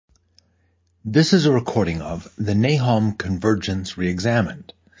This is a recording of the Nahom Convergence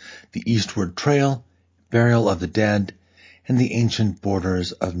Reexamined, the Eastward Trail, Burial of the Dead, and the Ancient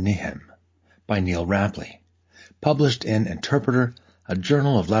Borders of Nihm by Neil Rapley, published in Interpreter, a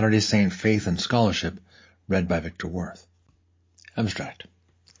journal of Latter-day Saint faith and scholarship, read by Victor Worth. Abstract.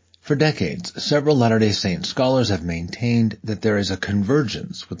 For decades, several Latter-day Saint scholars have maintained that there is a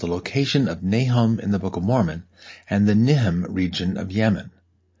convergence with the location of Nahom in the Book of Mormon and the Nihm region of Yemen.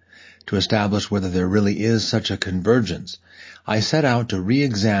 To establish whether there really is such a convergence, I set out to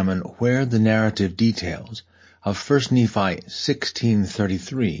re-examine where the narrative details of 1 Nephi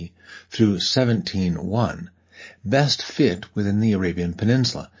 16:33 through 17:1 best fit within the Arabian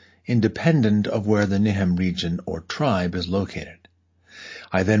Peninsula, independent of where the Nihm region or tribe is located.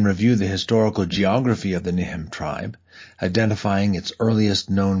 I then review the historical geography of the Nihm tribe, identifying its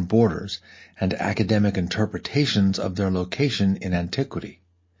earliest known borders and academic interpretations of their location in antiquity.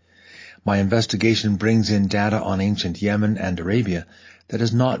 My investigation brings in data on ancient Yemen and Arabia that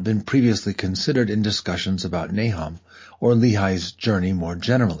has not been previously considered in discussions about Nahom or Lehi's journey more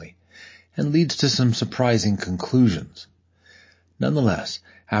generally, and leads to some surprising conclusions. Nonetheless,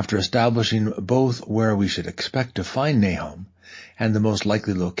 after establishing both where we should expect to find Nahom and the most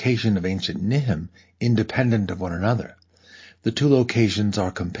likely location of ancient Nihm independent of one another, the two locations are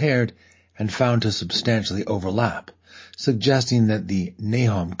compared and found to substantially overlap, suggesting that the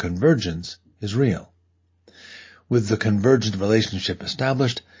Nahom convergence is real. With the convergent relationship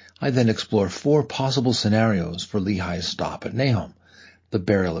established, I then explore four possible scenarios for Lehi's stop at Nahom, the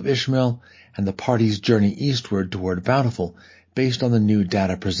burial of Ishmael, and the party's journey eastward toward Bountiful based on the new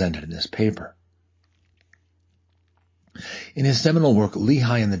data presented in this paper. In his seminal work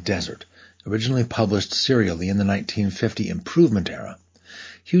Lehi in the Desert, originally published serially in the 1950 Improvement era,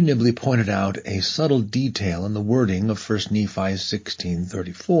 Hugh Nibley pointed out a subtle detail in the wording of 1 Nephi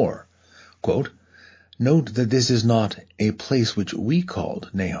 16:34. Quote, "Note that this is not a place which we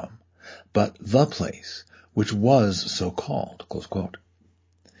called Nahom, but the place which was so called." Close quote.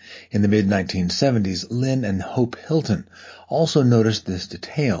 In the mid-1970s, Lynn and Hope Hilton also noticed this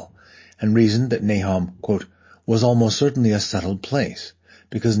detail and reasoned that Nahom, quote, "was almost certainly a settled place,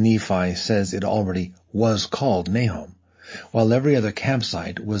 because Nephi says it already was called Nahom, while every other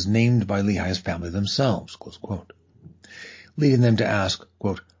campsite was named by Lehi's family themselves," close quote, leading them to ask,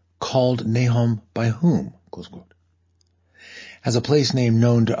 quote, "called Nahom by whom?" Close quote. As a place name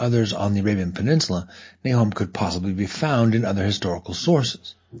known to others on the Arabian Peninsula, Nahom could possibly be found in other historical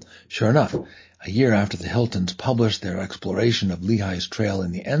sources. Sure enough, a year after the Hiltons published their exploration of Lehi's trail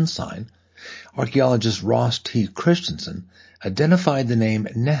in the Ensign, archaeologist Ross T. Christensen identified the name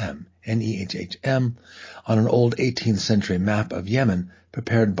Nehm, Nehhm, on an old 18th century map of Yemen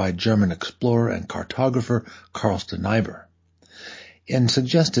prepared by German explorer and cartographer Carsten Niebuhr, and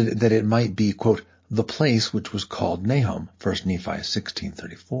suggested that it might be, quote, "the place which was called Nahom," 1 Nephi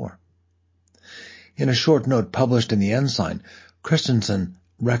 16:34. In a short note published in the Ensign, Christensen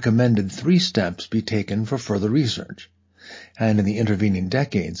recommended 3 steps be taken for further research, and in the intervening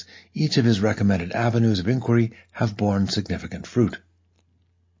decades, each of his recommended avenues of inquiry have borne significant fruit.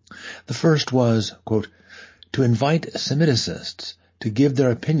 The first was, quote, "to invite Semiticists to give their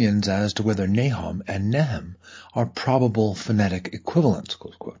opinions as to whether Nahom and Nehm are probable phonetic equivalents,"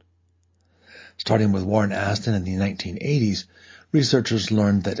 close quote. Starting with Warren Aston in the 1980s, researchers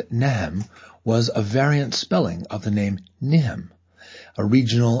learned that Nehm was a variant spelling of the name Nihm, a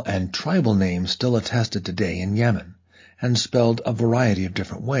regional and tribal name still attested today in Yemen, and spelled a variety of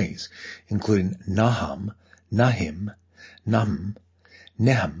different ways, including Nahom, Nahim, Nahm,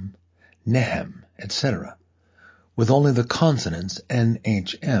 Nehm, Nehem, etc., with only the consonants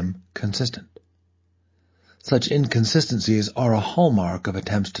NHM consistent. Such inconsistencies are a hallmark of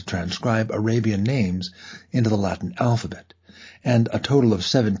attempts to transcribe Arabian names into the Latin alphabet, and a total of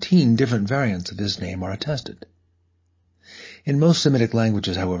 17 different variants of this name are attested. In most Semitic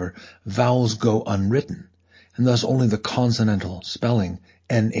languages, however, vowels go unwritten, and thus only the consonantal spelling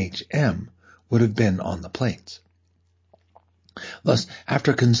NHM would have been on the plates. Thus,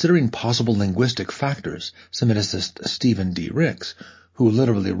 after considering possible linguistic factors, Semiticist Stephen D. Ricks, who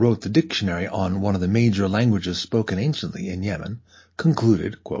literally wrote the dictionary on one of the major languages spoken anciently in Yemen,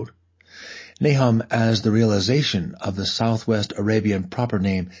 concluded, quote, "Nahom as the realization of the Southwest Arabian proper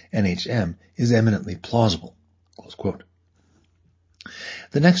name NHM is eminently plausible." Close quote.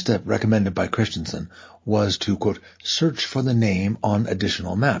 The next step recommended by Christensen was to, quote, "search for the name on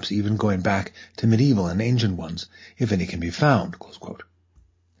additional maps, even going back to medieval and ancient ones, if any can be found," close quote.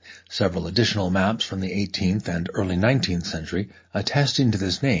 Several additional maps from the 18th and early 19th century attesting to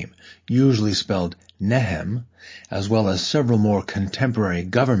this name, usually spelled Nihm, as well as several more contemporary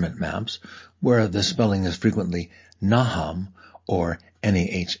government maps where the spelling is frequently Nahom or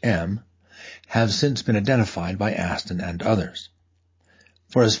Nahm, have since been identified by Aston and others.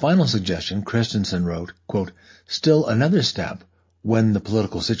 For his final suggestion, Christensen wrote, quote, "Still another step, when the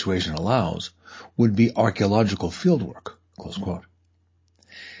political situation allows, would be archaeological fieldwork." Close quote.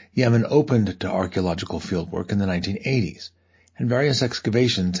 Yemen opened to archaeological fieldwork in the 1980s, and various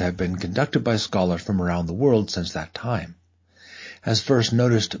excavations have been conducted by scholars from around the world since that time. As first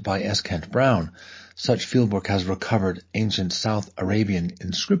noticed by S. Kent Brown, such fieldwork has recovered ancient South Arabian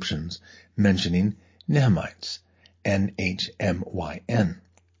inscriptions mentioning Nihmites, Nhmyn,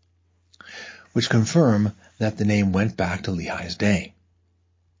 which confirm that the name went back to Lehi's day.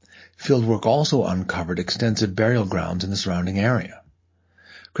 Fieldwork also uncovered extensive burial grounds in the surrounding area.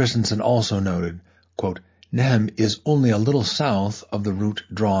 Christensen also noted, quote, "Nihm is only a little south of the route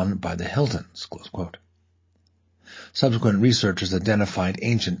drawn by the Hiltons." Close quote. Subsequent researchers identified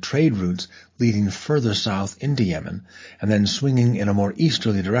ancient trade routes leading further south into Yemen and then swinging in a more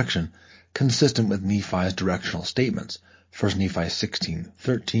easterly direction, consistent with Nephi's directional statements, 1 Nephi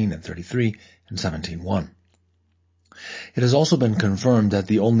 16:13 and 33 and 17:1. It has also been confirmed that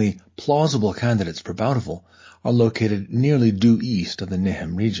the only plausible candidates for bountiful are located nearly due east of the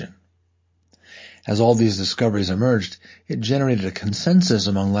Nihm region. As all these discoveries emerged, it generated a consensus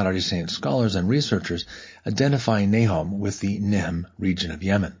among Latter-day Saint scholars and researchers identifying Nahom with the Nihm region of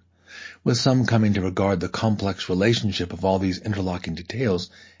Yemen, with some coming to regard the complex relationship of all these interlocking details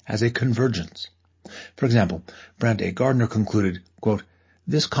as a convergence. For example, Brent A. Gardner concluded, quote,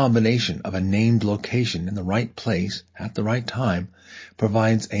 "This combination of a named location in the right place at the right time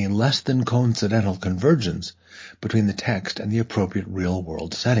provides a less than coincidental convergence between the text and the appropriate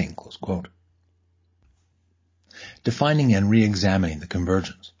real-world setting." Close quote. Defining and re-examining the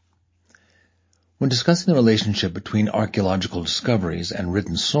convergence. When discussing the relationship between archaeological discoveries and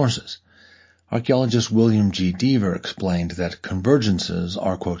written sources, archaeologist William G. Deaver explained that convergences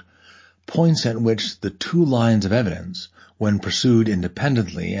are, quote, "points at which the two lines of evidence, when pursued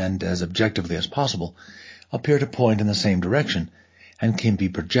independently and as objectively as possible, appear to point in the same direction and can be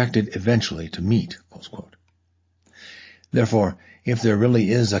projected eventually to meet." Close quote. Therefore, if there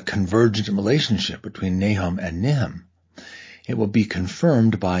really is a convergent relationship between Nahom and Nihm, it will be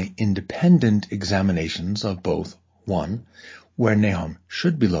confirmed by independent examinations of both, 1, where Nahom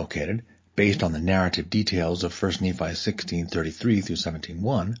should be located, based on the narrative details of 1 Nephi 16:33 through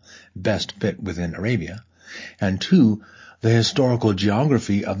 17:1, best fit within Arabia, and 2, the historical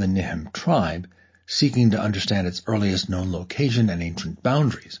geography of the Nihm tribe, seeking to understand its earliest known location and ancient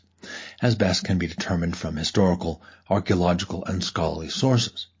boundaries, as best can be determined from historical, archaeological, and scholarly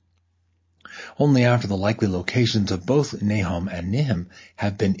sources. Only after the likely locations of both Nahom and Nihm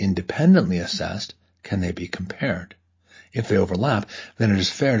have been independently assessed can they be compared. If they overlap, then it is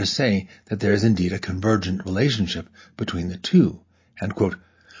fair to say that there is indeed a convergent relationship between the two, and, quote,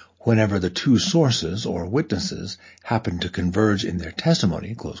 "whenever the two sources or witnesses happen to converge in their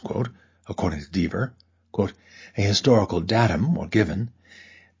testimony," close quote, according to Deaver, quote, "a historical datum, or given,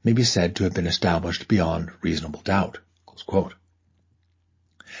 may be said to have been established beyond reasonable doubt." Close quote.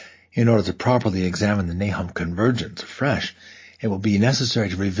 In order to properly examine the Nahom convergence afresh, it will be necessary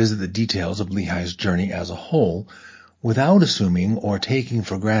to revisit the details of Lehi's journey as a whole, without assuming or taking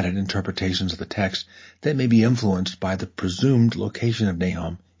for granted interpretations of the text that may be influenced by the presumed location of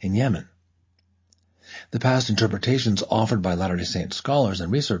Nahom in Yemen. The past interpretations offered by Latter-day Saint scholars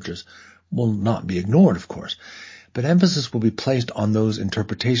and researchers will not be ignored, of course, but emphasis will be placed on those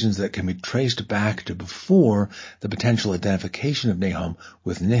interpretations that can be traced back to before the potential identification of Nahom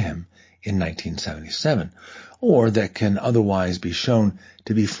with Nihm in 1977, or that can otherwise be shown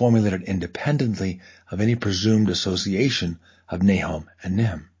to be formulated independently of any presumed association of Nahom and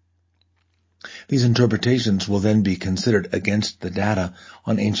Nihm. These interpretations will then be considered against the data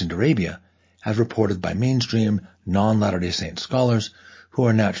on ancient Arabia, as reported by mainstream, non-Latter-day Saint scholars who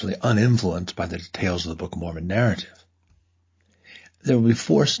are naturally uninfluenced by the details of the Book of Mormon narrative. There will be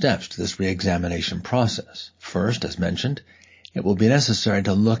 4 steps to this re-examination process. First, as mentioned, it will be necessary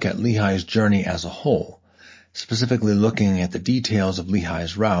to look at Lehi's journey as a whole, specifically looking at the details of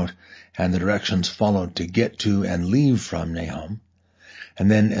Lehi's route and the directions followed to get to and leave from Nahom, and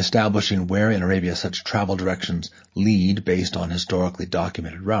then establishing where in Arabia such travel directions lead based on historically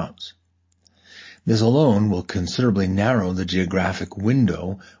documented routes. This alone will considerably narrow the geographic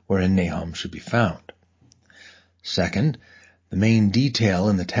window wherein Nahom should be found. Second, the main detail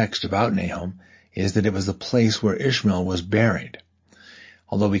in the text about Nahom is that it was the place where Ishmael was buried.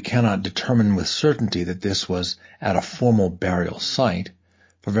 Although we cannot determine with certainty that this was at a formal burial site,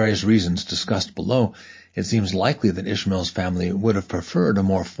 for various reasons discussed below, it seems likely that Ishmael's family would have preferred a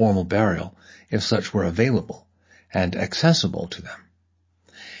more formal burial if such were available and accessible to them.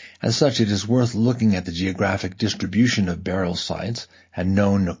 As such, it is worth looking at the geographic distribution of burial sites and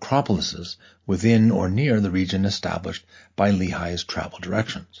known necropolises within or near the region established by Lehi's travel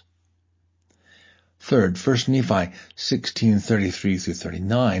directions. Third, 1 Nephi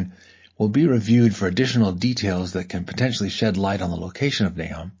 16:33-39 will be reviewed for additional details that can potentially shed light on the location of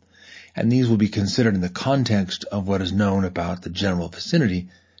Nahom, and these will be considered in the context of what is known about the general vicinity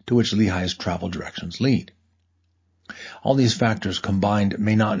to which Lehi's travel directions lead. All these factors combined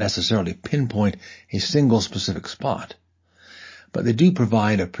may not necessarily pinpoint a single specific spot, but they do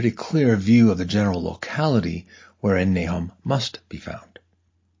provide a pretty clear view of the general locality wherein Nahom must be found.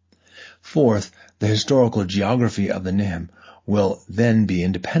 Fourth, the historical geography of the Nihm will then be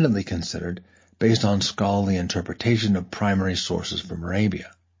independently considered based on scholarly interpretation of primary sources from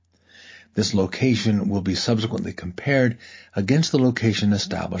Arabia. This location will be subsequently compared against the location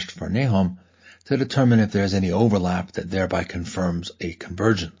established for Nahom to determine if there is any overlap that thereby confirms a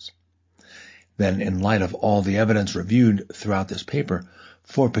convergence. Then, in light of all the evidence reviewed throughout this paper,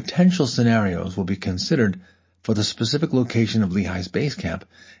 4 potential scenarios will be considered for the specific location of Lehi's base camp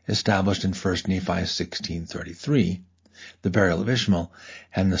established in 1 Nephi 16:33, the burial of Ishmael,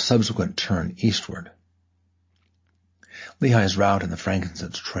 and the subsequent turn eastward. Lehi's route and the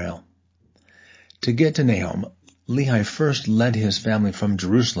frankincense trail. To get to Nahom, Lehi first led his family from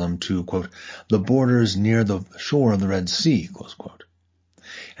Jerusalem to, quote, the borders near the shore of the Red Sea, close quote,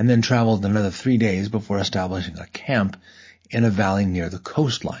 and then traveled another 3 days before establishing a camp in a valley near the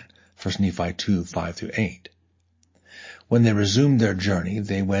coastline, 1 Nephi 2:5-8. When they resumed their journey,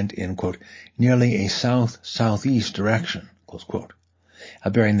 they went in, quote, nearly a south-southeast direction, close quote,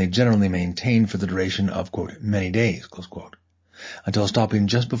 a bearing they generally maintained for the duration of, quote, many days, close quote, until stopping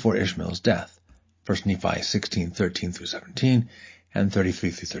just before Ishmael's death, 1 Nephi 16:13-17 and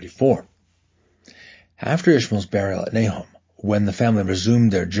 33-34. After Ishmael's burial at Nahom, when the family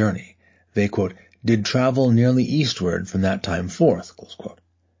resumed their journey, they, quote, did travel nearly eastward from that time forth, close quote,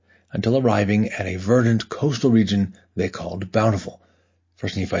 until arriving at a verdant coastal region they called Bountiful,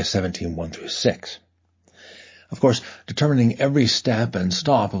 1 Nephi 17:1-6. Of course, determining every step and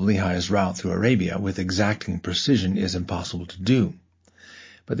stop of Lehi's route through Arabia with exacting precision is impossible to do.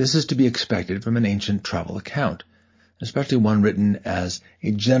 But this is to be expected from an ancient travel account, especially one written as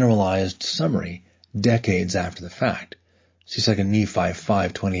a generalized summary decades after the fact. See 2 Nephi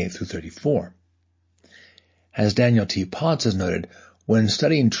 5:28-34. As Daniel T. Potts has noted, when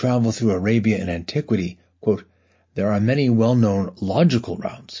studying travel through Arabia in antiquity, quote, there are many well-known logical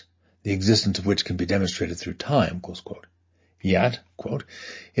routes, the existence of which can be demonstrated through time, close quote. Yet, quote,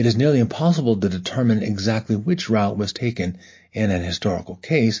 it is nearly impossible to determine exactly which route was taken in an historical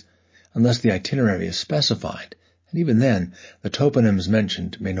case unless the itinerary is specified, and even then, the toponyms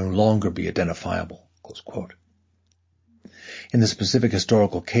mentioned may no longer be identifiable, close quote. In the specific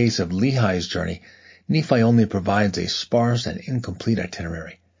historical case of Lehi's journey, Nephi only provides a sparse and incomplete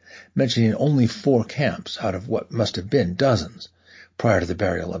itinerary, mentioning only 4 camps out of what must have been dozens prior to the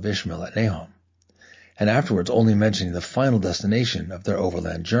burial of Ishmael at Nahom, and afterwards only mentioning the final destination of their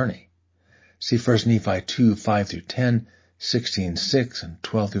overland journey. See 1 Nephi 2:5-10, 16:6, and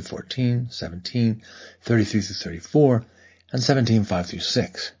 12-14, 17, 33-34, and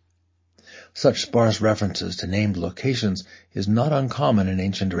 17:5-6. Such sparse references to named locations is not uncommon in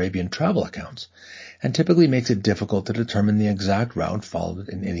ancient Arabian travel accounts, and typically makes it difficult to determine the exact route followed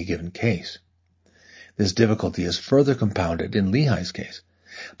in any given case. This difficulty is further compounded in Lehi's case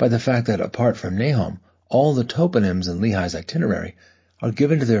by the fact that apart from Nahom, all the toponyms in Lehi's itinerary are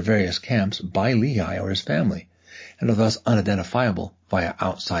given to their various camps by Lehi or his family, and are thus unidentifiable via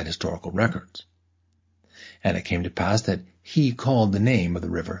outside historical records. And it came to pass that he called the name of the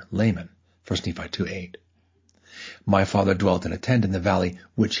river Laman, 1 Nephi 2:8. My father dwelt in a tent in the valley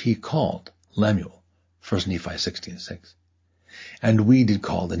which he called Lemuel, 1 Nephi 16:6. And we did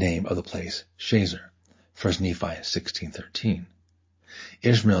call the name of the place Shazer, 1 Nephi 16:13.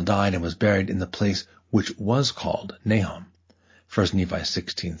 Ishmael died and was buried in the place which was called Nahom, 1 Nephi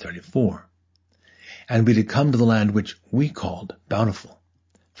 16:34. And we did come to the land which we called Bountiful,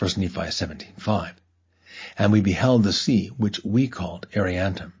 1 Nephi 17:5. And we beheld the sea which we called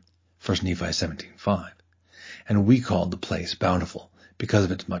Ariantum, 1 Nephi 17:5. And we called the place Bountiful because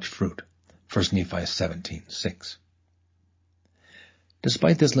of its much fruit, 1 Nephi 17:6.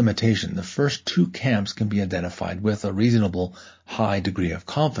 Despite this limitation, the first two camps can be identified with a reasonable high degree of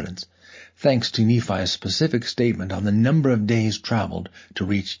confidence, thanks to Nephi's specific statement on the number of days traveled to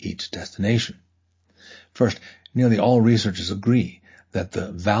reach each destination. First, nearly all researchers agree that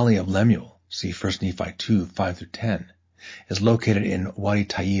the Valley of Lemuel, see 1 Nephi 2, 5-10, is located in Wadi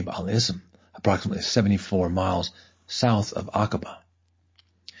Tayyib al-Ism, approximately 74 miles south of Aqaba.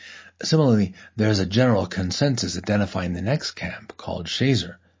 Similarly, there is a general consensus identifying the next camp, called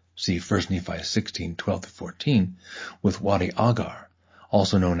Shazer, see 1 Nephi 16, 12-14, with Wadi Agar,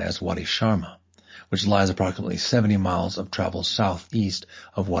 also known as Wadi Sharma, which lies approximately 70 miles of travel southeast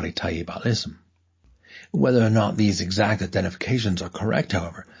of Wadi Tayyib al-Ism. Whether or not these exact identifications are correct,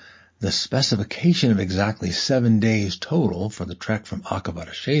 however, the specification of exactly 7 days total for the trek from Aqaba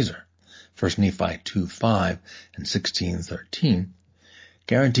to Shazer, 1 Nephi 2:5 and 16:13,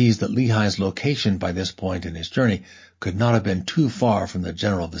 guarantees that Lehi's location by this point in his journey could not have been too far from the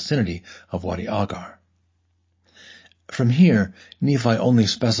general vicinity of Wadi Agar. From here, Nephi only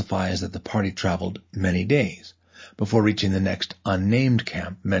specifies that the party traveled many days before reaching the next unnamed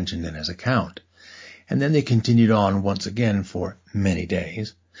camp mentioned in his account, and then they continued on once again for many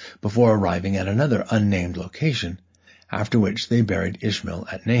days before arriving at another unnamed location, after which they buried Ishmael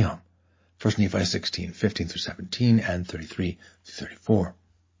at Nahom, 1 Nephi 16, 15-17 and 33-34.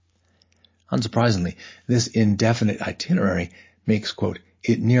 Unsurprisingly, this indefinite itinerary makes, quote,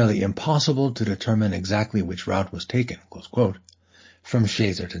 it nearly impossible to determine exactly which route was taken, close quote, from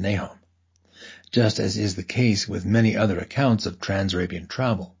Shazer to Nahom, just as is the case with many other accounts of trans-Arabian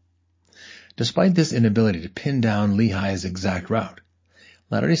travel. Despite this inability to pin down Lehi's exact route,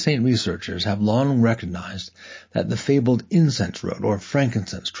 Latter-day Saint researchers have long recognized that the fabled incense road, or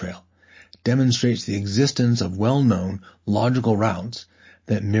frankincense trail, demonstrates the existence of well-known logical routes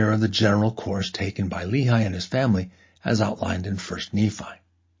that mirror the general course taken by Lehi and his family as outlined in 1 Nephi.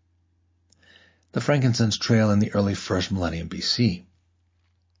 The frankincense trail in the early 1st millennium BC.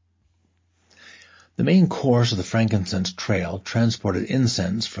 The main course of the frankincense trail transported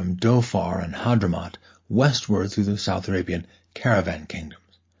incense from Dhofar and Hadramaut westward through the South Arabian caravan kingdoms,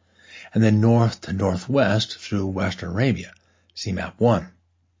 and then north to northwest through western Arabia, see map 1.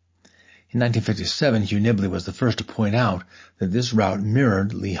 In 1957, Hugh Nibley was the first to point out that this route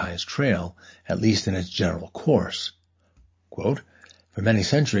mirrored Lehi's trail, at least in its general course. Quote, for many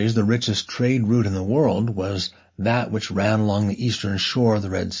centuries, the richest trade route in the world was that which ran along the eastern shore of the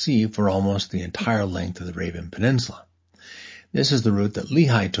Red Sea for almost the entire length of the Arabian Peninsula. This is the route that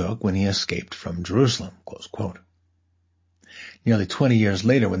Lehi took when he escaped from Jerusalem, close quote. Nearly 20 years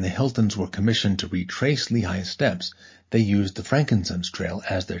later, when the Hiltons were commissioned to retrace Lehi's steps, they used the frankincense trail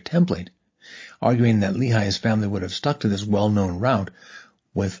as their template, arguing that Lehi's family would have stuck to this well-known route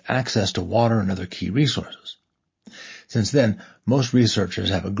with access to water and other key resources. Since then, most researchers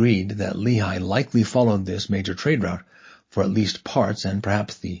have agreed that Lehi likely followed this major trade route for at least parts and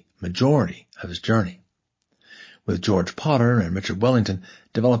perhaps the majority of his journey, with George Potter and Richard Wellington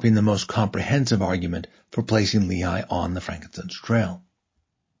developing the most comprehensive argument for placing Lehi on the frankincense trail.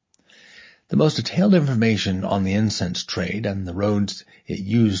 The most detailed information on the incense trade and the roads it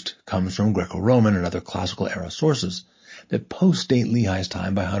used comes from Greco-Roman and other classical-era sources that post-date Lehi's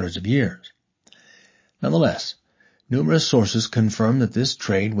time by hundreds of years. Nonetheless, numerous sources confirm that this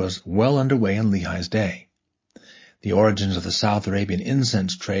trade was well underway in Lehi's day. The origins of the South Arabian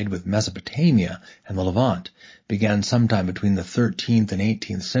incense trade with Mesopotamia and the Levant began sometime between the 13th and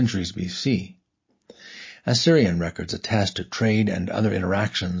 18th centuries BC. Assyrian records attest to trade and other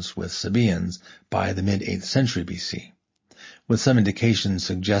interactions with Sabaeans by the mid-8th century BC, with some indications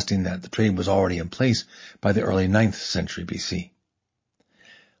suggesting that the trade was already in place by the early 9th century BC.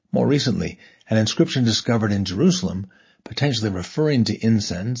 More recently, an inscription discovered in Jerusalem, potentially referring to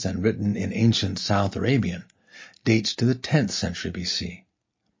incense and written in ancient South Arabian, dates to the 10th century BC.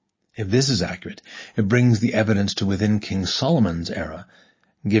 If this is accurate, it brings the evidence to within King Solomon's era,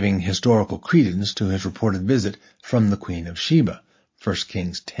 giving historical credence to his reported visit from the Queen of Sheba, 1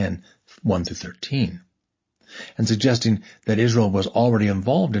 Kings 10, 1-13, and suggesting that Israel was already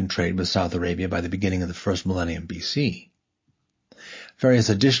involved in trade with South Arabia by the beginning of the 1st millennium BC. Various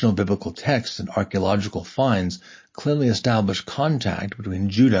additional biblical texts and archaeological finds clearly establish contact between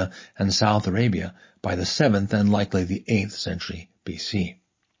Judah and South Arabia by the 7th and likely the 8th century BC.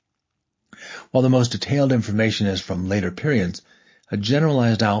 While the most detailed information is from later periods, a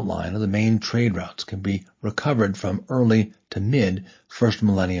generalized outline of the main trade routes can be recovered from early to mid-1st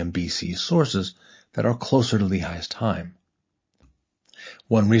millennium BC sources that are closer to Lehi's time.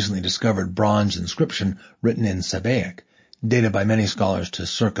 One recently discovered bronze inscription written in Sabaean, dated by many scholars to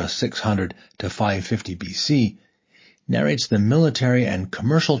circa 600 to 550 BC, narrates the military and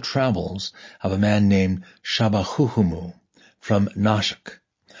commercial travels of a man named Shabahuhumu from Nashik,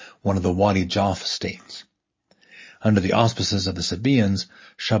 one of the Wadi Jaf states. Under the auspices of the Sabaeans,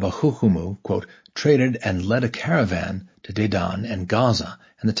 Shabahuhumu, quote, traded and led a caravan to Dedan and Gaza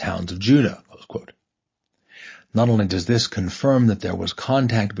and the towns of Judah, close quote. Not only does this confirm that there was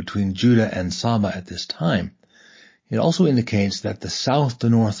contact between Judah and Saba at this time, it also indicates that the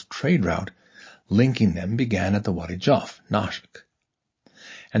south-to-north trade route linking them began at the Wadi Jaf, Nashik,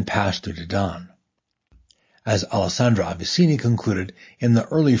 and passed through Dedan. As Alessandro Avicini concluded, in the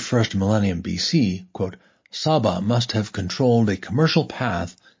early first millennium BC, quote, Saba must have controlled a commercial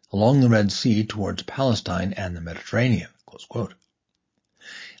path along the Red Sea towards Palestine and the Mediterranean, close quote.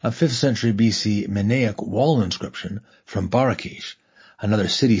 A 5th century BC Mannaic wall inscription from Barakish, another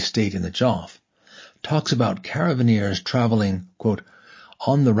city-state in the Jaf, talks about caravaneers traveling, quote,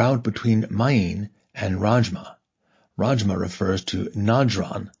 on the route between Main and Rajma. Rajma refers to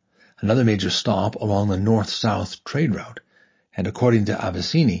Najran, another major stop along the north-south trade route, and according to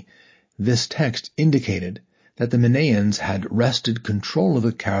Avicini, this text indicated that the Mannaians had wrested control of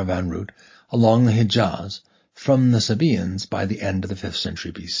the caravan route along the Hijaz from the Sabaeans by the end of the 5th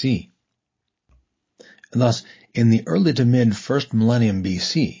century BC. And thus, in the early to mid-1st millennium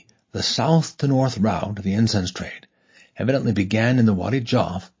BC, the south-to-north route of the incense trade evidently began in the Wadi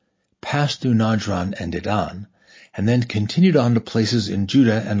Jaf, passed through Najran and Dedan, and then continued on to places in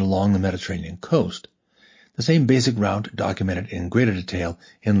Judah and along the Mediterranean coast, the same basic route documented in greater detail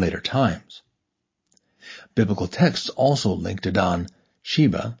in later times. Biblical texts also link Dedan,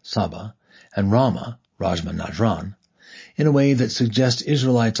 Sheba, Saba, and Rama, Rajma, Najran, in a way that suggests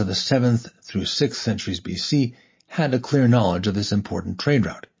Israelites of the 7th through 6th centuries BC had a clear knowledge of this important trade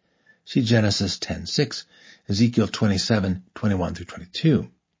route. See Genesis 10:6, Ezekiel 27:21 through 22.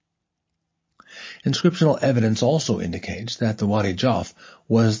 Inscriptional evidence also indicates that the Wadi Jaf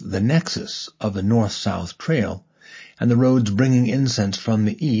was the nexus of the north-south trail and the roads bringing incense from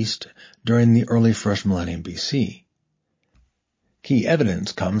the east during the early 1st millennium BC. Key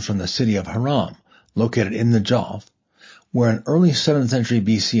evidence comes from the city of Haram, located in the Jaf, where an early 7th century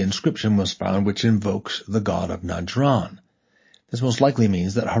BC inscription was found which invokes the god of Najran. This most likely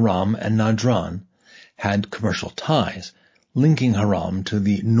means that Haram and Najran had commercial ties, linking Haram to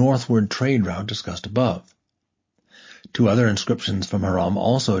the northward trade route discussed above. Two other inscriptions from Haram,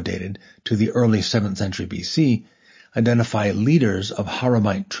 also dated to the early 7th century BC, identify leaders of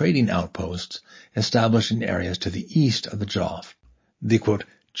Haramite trading outposts established in areas to the east of the Jaf. The, quote,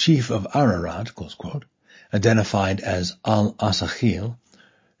 chief of Ararat, close quote, identified as Al-Asahil,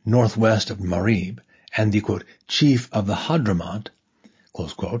 northwest of Marib, and the, quote, chief of the Hadramat,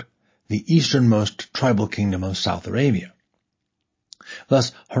 close quote, the easternmost tribal kingdom of South Arabia.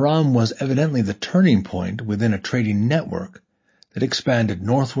 Thus, Haram was evidently the turning point within a trading network that expanded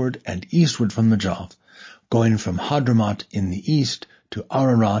northward and eastward from the Jaf, going from Hadramat in the east to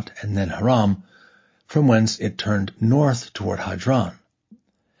Ararat and then Haram, from whence it turned north toward Hadran.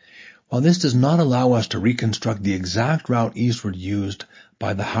 While this does not allow us to reconstruct the exact route eastward used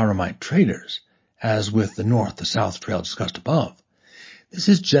by the Haramite traders, as with the north-to-south trail discussed above, this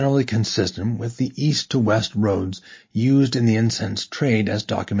is generally consistent with the east-to-west roads used in the incense trade as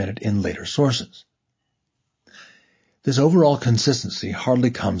documented in later sources. This overall consistency hardly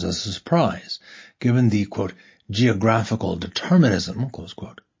comes as a surprise, given the, quote, geographical determinism, close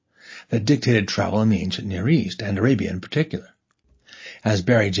quote, that dictated travel in the ancient Near East and Arabia in particular. As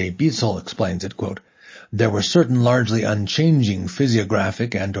Barry J. Beatsall explains it, quote, there were certain largely unchanging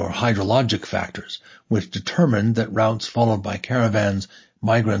physiographic and or hydrologic factors which determined that routes followed by caravans,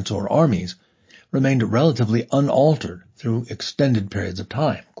 migrants, or armies remained relatively unaltered through extended periods of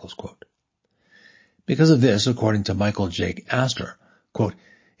time, close quote. Because of this, according to Michael Jake Astor, quote,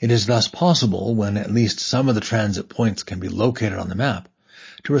 it is thus possible, when at least some of the transit points can be located on the map,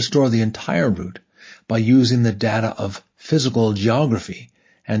 to restore the entire route by using the data of physical geography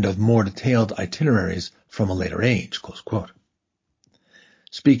and of more detailed itineraries from a later age, close quote.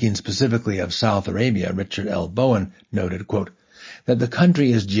 Speaking specifically of South Arabia, Richard L. Bowen noted, quote, that the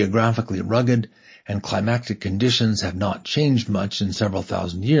country is geographically rugged and climatic conditions have not changed much in several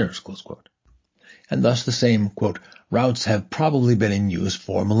thousand years, close quote. And thus the same, quote, routes have probably been in use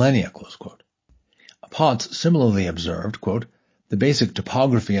for millennia, close quote. Potts similarly observed, quote, the basic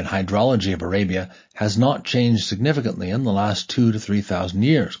topography and hydrology of Arabia has not changed significantly in the last 2,000 to 3,000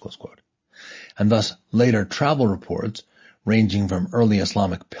 years, close quote. And thus later travel reports, ranging from early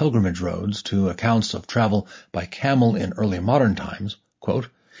Islamic pilgrimage roads to accounts of travel by camel in early modern times, quote,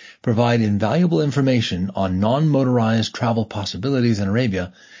 provide invaluable information on non-motorized travel possibilities in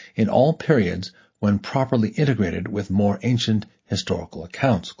Arabia in all periods when properly integrated with more ancient historical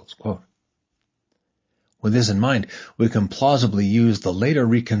accounts." Close quote. With this in mind, we can plausibly use the later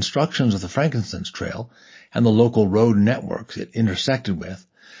reconstructions of the Frankincense Trail and the local road networks it intersected with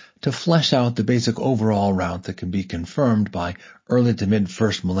to flesh out the basic overall route that can be confirmed by early to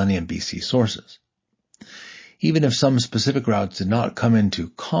mid-1st millennium BC sources. Even if some specific routes did not come into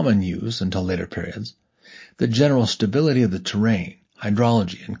common use until later periods, the general stability of the terrain,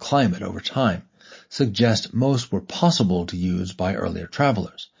 hydrology, and climate over time suggest most were possible to use by earlier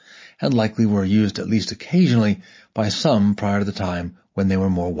travelers, and likely were used at least occasionally by some prior to the time when they were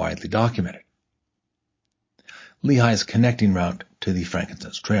more widely documented. Lehi's connecting route to the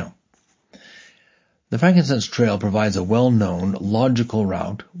Frankincense Trail. The Frankincense Trail provides a well-known, logical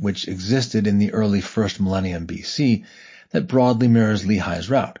route which existed in the early 1st millennium BC that broadly mirrors Lehi's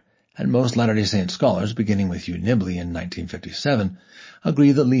route, and most Latter-day Saint scholars, beginning with Hugh Nibley in 1957,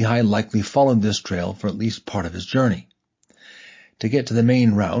 agree that Lehi likely followed this trail for at least part of his journey. To get to the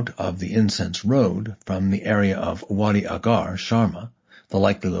main route of the Incense Road from the area of Wadi Agar, Sharma, the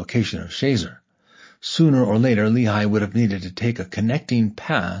likely location of Shazer, sooner or later Lehi would have needed to take a connecting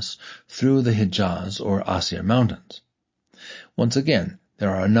pass through the Hijaz or Asir Mountains. Once again, there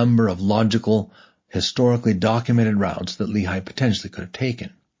are a number of logical, historically documented routes that Lehi potentially could have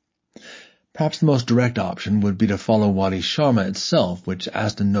taken. Perhaps the most direct option would be to follow Wadi Sharma itself, which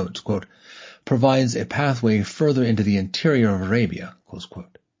Aston notes, quote, provides a pathway further into the interior of Arabia, close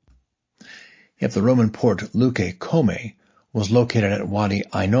quote. If the Roman port Leuce Come was located at Wadi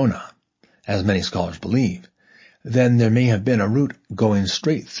Ainona, as many scholars believe, then there may have been a route going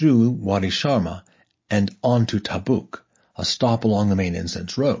straight through Wadi Sharma and on to Tabuk, a stop along the main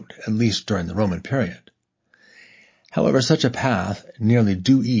Incense Road, at least during the Roman period. However, such a path, nearly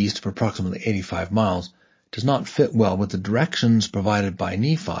due east for approximately 85 miles, does not fit well with the directions provided by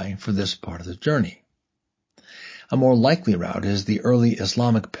Nephi for this part of the journey. A more likely route is the early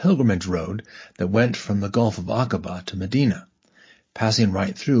Islamic pilgrimage road that went from the Gulf of Aqaba to Medina, passing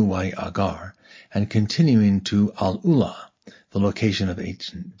right through Wadi Agar and continuing to Al-Ula, the location of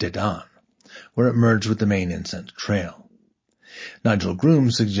ancient Dedan, where it merged with the main Incense Trail. Nigel Groom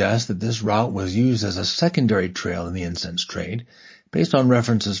suggests that this route was used as a secondary trail in the incense trade, based on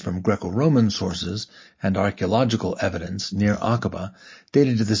references from Greco-Roman sources and archaeological evidence near Aqaba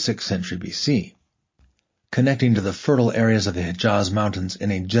dated to the 6th century BC. Connecting to the fertile areas of the Hijaz Mountains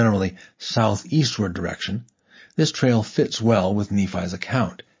in a generally southeastward direction, this trail fits well with Nephi's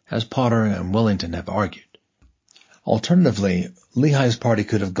account, as Potter and Wellington have argued. Alternatively, Lehi's party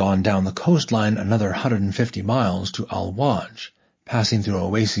could have gone down the coastline another 150 miles to Al-Waj, passing through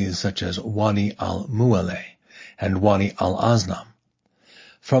oases such as Wadi al-Mu'aleh and Wadi al-Aznam.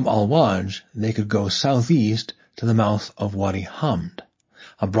 From Al-Waj, they could go southeast to the mouth of Wadi Hamd,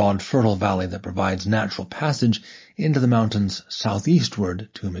 a broad fertile valley that provides natural passage into the mountains southeastward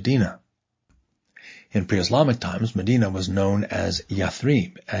to Medina. In pre-Islamic times, Medina was known as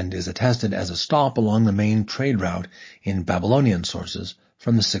Yathrib and is attested as a stop along the main trade route in Babylonian sources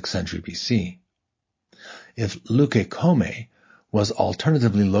from the 6th century BC. If Leuce Come was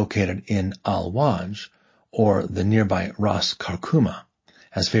alternatively located in Al-Waj or the nearby Ras Karkuma,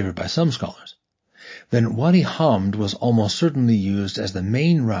 as favored by some scholars, then Wadi Hamd was almost certainly used as the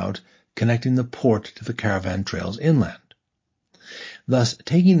main route connecting the port to the caravan trails inland. Thus,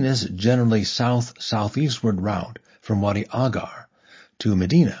 taking this generally south-southeastward route from Wadi Agar to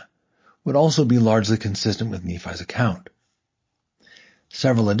Medina would also be largely consistent with Nephi's account.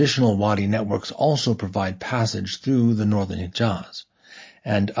 Several additional Wadi networks also provide passage through the northern Hijaz,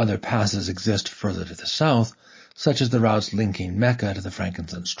 and other passes exist further to the south, such as the routes linking Mecca to the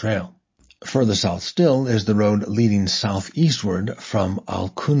Frankincense Trail. Further south still is the road leading southeastward from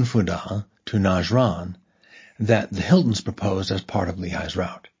Al-Kunfuda to Najran that the Hiltons proposed as part of Lehi's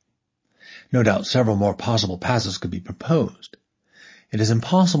route. No doubt several more possible passes could be proposed. It is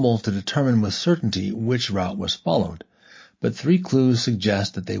impossible to determine with certainty which route was followed, but 3 clues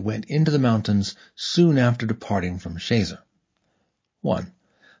suggest that they went into the mountains soon after departing from Shazer. 1.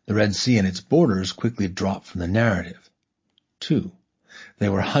 The Red Sea and its borders quickly dropped from the narrative. 2. They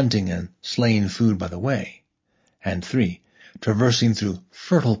were hunting and slaying food by the way. And 3. Traversing through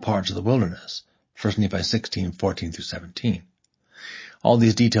fertile parts of the wilderness, 1 Nephi 16:14-17. All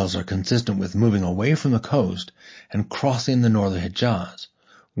these details are consistent with moving away from the coast and crossing the northern Hijaz,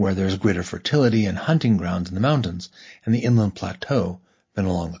 where there is greater fertility and hunting grounds in the mountains and the inland plateau than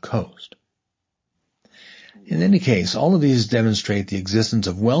along the coast. In any case, all of these demonstrate the existence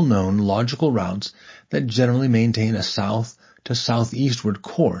of well-known logical routes that generally maintain a south to southeastward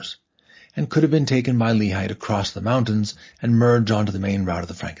course and could have been taken by Lehi to cross the mountains and merge onto the main route of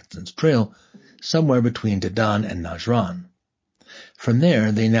the Frankincense Trail, somewhere between Dedan and Najran. From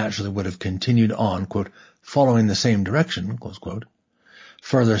there, they naturally would have continued on, quote, following the same direction, close quote,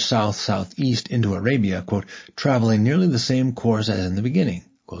 further south-southeast into Arabia, quote, traveling nearly the same course as in the beginning,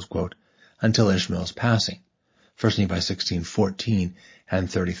 close quote, until Ishmael's passing, 1 Nephi 16:14 and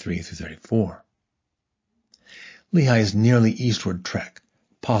 33-34. Lehi's nearly eastward trek,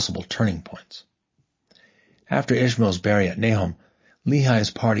 possible turning points. After Ishmael's burial at Nahom, Lehi's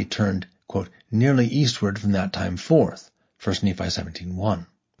party turned, quote, nearly eastward from that time forth, 1 Nephi 17:1.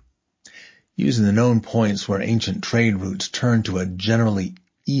 Using the known points where ancient trade routes turned to a generally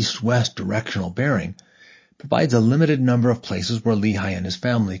east-west directional bearing, provides a limited number of places where Lehi and his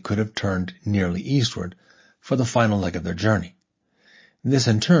family could have turned nearly eastward for the final leg of their journey. This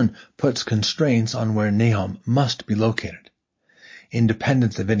in turn puts constraints on where Nahom must be located,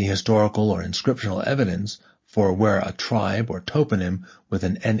 independent of any historical or inscriptional evidence for where a tribe or toponym with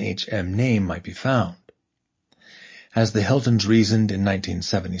an NHM name might be found. As the Hiltons reasoned in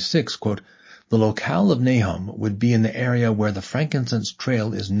 1976, quote, the locale of Nahom would be in the area where the frankincense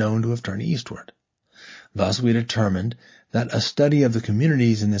trail is known to have turned eastward. Thus we determined that a study of the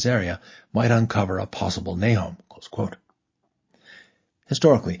communities in this area might uncover a possible Nahom, close quote.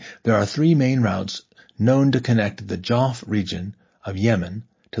 Historically, there are three main routes known to connect the Jaf region of Yemen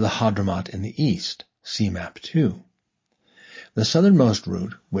to the Hadramaut in the east, see map 2. The southernmost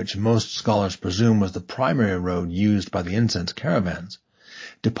route, which most scholars presume was the primary road used by the incense caravans,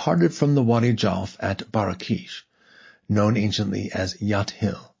 departed from the Wadi Jaf at Barakish, known anciently as Yat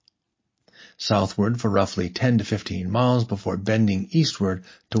Hill, southward for roughly 10 to 15 miles before bending eastward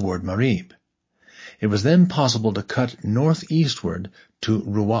toward Marib. It was then possible to cut northeastward to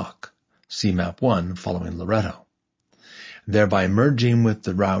Ruwak, see map 1 following Loreto, thereby merging with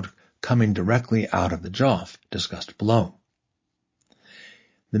the route coming directly out of the Jaf, discussed below.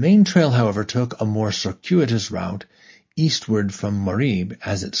 The main trail, however, took a more circuitous route eastward from Marib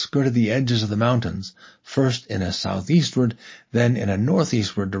as it skirted the edges of the mountains, first in a southeastward, then in a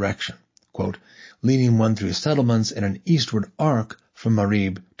northeastward direction, quote, leading one through settlements in an eastward arc from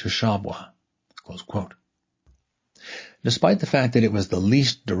Marib to Shabwa, close quote. Despite the fact that it was the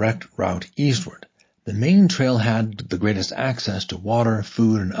least direct route eastward, the main trail had the greatest access to water,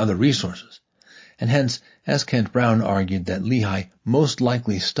 food, and other resources, and hence, as Kent Brown argued that Lehi most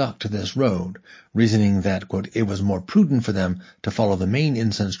likely stuck to this road, reasoning that, quote, it was more prudent for them to follow the main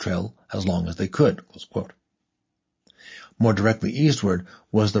incense trail as long as they could, close quote. More directly eastward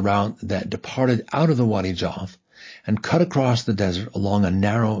was the route that departed out of the Wadi Jaf and cut across the desert along a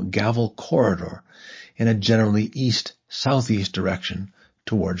narrow gavel corridor in a generally east-southeast direction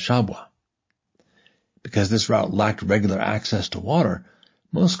toward Shabwa. Because this route lacked regular access to water,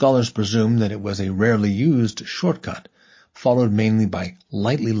 most scholars presume that it was a rarely used shortcut, followed mainly by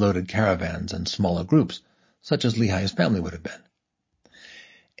lightly loaded caravans and smaller groups, such as Lehi's family would have been.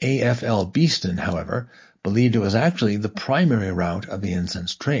 A.F.L. Beeston, however, believed it was actually the primary route of the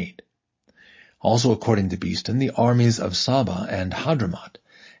incense trade. Also according to Beeston, the armies of Saba and Hadramaut,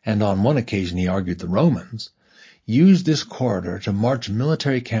 and on one occasion he argued the Romans, used this corridor to march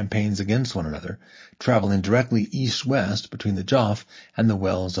military campaigns against one another, traveling directly east-west between the Jaf and the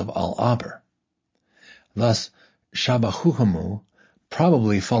wells of Al-Aber. Thus, Shabahuhamu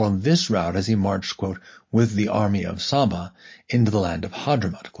probably followed this route as he marched, quote, with the army of Saba into the land of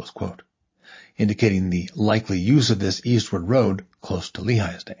Hadramaut, close quote, indicating the likely use of this eastward road close to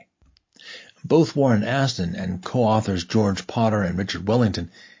Lehi's day. Both Warren Aston and co-authors George Potter and Richard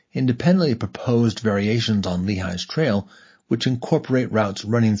Wellington independently proposed variations on Lehi's trail which incorporate routes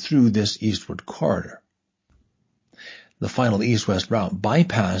running through this eastward corridor. The final east-west route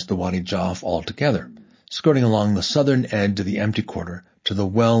bypassed the Wadi Jaf altogether, skirting along the southern edge of the empty quarter to the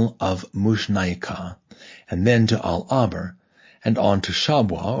well of Mushnaika, and then to Al-Aber, and on to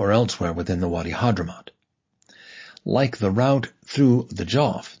Shabwa or elsewhere within the Wadi Hadramaut. Like the route through the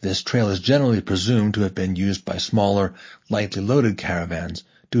Jaf, this trail is generally presumed to have been used by smaller, lightly loaded caravans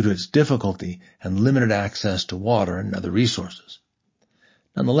due to its difficulty and limited access to water and other resources.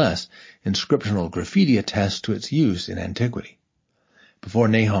 Nonetheless, inscriptional graffiti attests to its use in antiquity. Before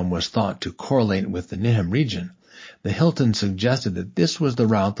Nahom was thought to correlate with the Nihm region, the Hilton suggested that this was the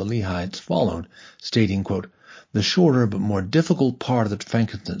route the Lehites followed, stating, quote, the shorter but more difficult part of the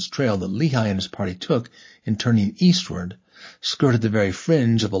frankincense trail that Lehi and his party took in turning eastward skirted the very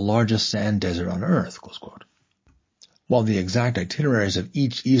fringe of the largest sand desert on earth, close quote. While the exact itineraries of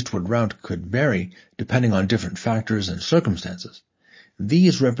each eastward route could vary depending on different factors and circumstances,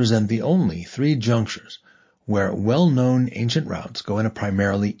 these represent the only three junctures where well-known ancient routes go in a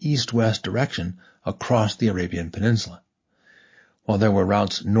primarily east-west direction across the Arabian Peninsula. while there were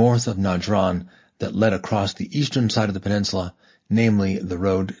routes north of Najran that led across the eastern side of the peninsula, namely the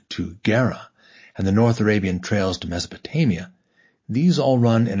road to Gera and the North Arabian trails to Mesopotamia. These all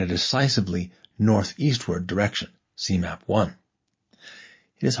run in a decisively northeastward direction. See Map 1.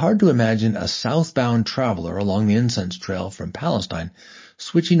 It is hard to imagine a southbound traveler along the incense trail from Palestine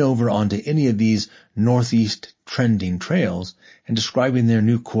switching over onto any of these northeast trending trails and describing their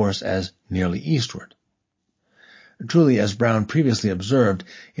new course as nearly eastward. Truly, as Brown previously observed,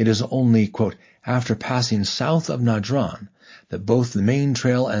 it is only, quote, after passing south of Najran that both the main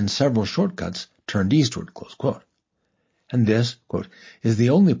trail and several shortcuts turned eastward, close quote. And this, quote, is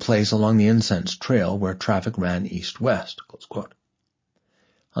the only place along the incense trail where traffic ran east-west, close quote.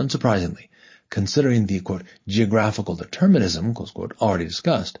 Unsurprisingly, considering the, quote, geographical determinism, close quote, already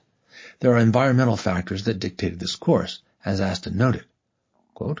discussed, there are environmental factors that dictated this course, as Aston noted.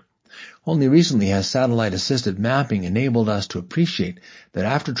 Quote, only recently has satellite-assisted mapping enabled us to appreciate that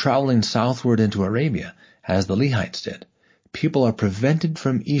after traveling southward into Arabia, as the Lehites did, people are prevented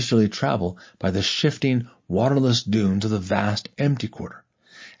from easterly travel by the shifting, waterless dunes of the vast empty quarter,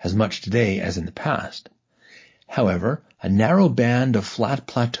 as much today as in the past. However, a narrow band of flat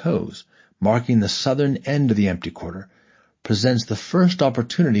plateaus, marking the southern end of the empty quarter, presents the first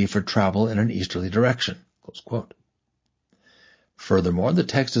opportunity for travel in an easterly direction, close quote. Furthermore, the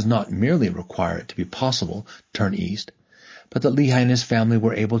text does not merely require it to be possible to turn east, but that Lehi and his family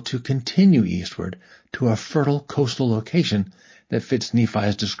were able to continue eastward to a fertile coastal location that fits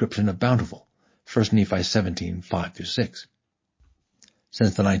Nephi's description of bountiful, 1 Nephi 17, 5-6.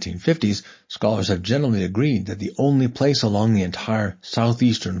 Since the 1950s, scholars have generally agreed that the only place along the entire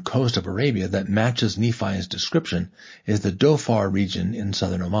southeastern coast of Arabia that matches Nephi's description is the Dhofar region in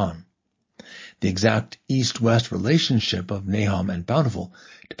southern Oman. The exact east-west relationship of Nahom and Bountiful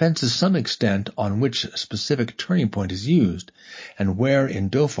depends to some extent on which specific turning point is used and where in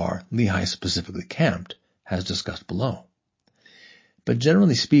Dhofar Lehi specifically camped, as discussed below. But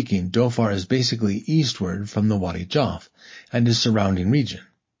generally speaking, Dhofar is basically eastward from the Wadi Jaf and its surrounding region.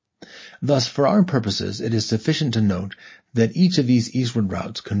 Thus, for our purposes, it is sufficient to note that each of these eastward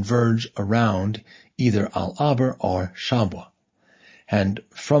routes converge around either Al-Abr or Shabwa, and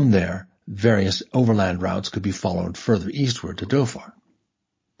from there, various overland routes could be followed further eastward to Dhofar.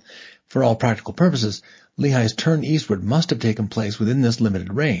 For all practical purposes, Lehi's turn eastward must have taken place within this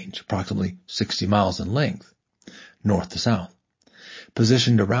limited range, approximately 60 miles in length, north to south,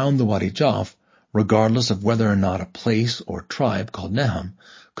 positioned around the Wadi Jaf, regardless of whether or not a place or tribe called Nahom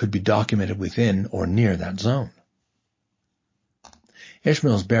could be documented within or near that zone.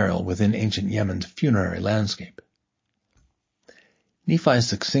 Ishmael's burial within ancient Yemen's funerary landscape. Nephi's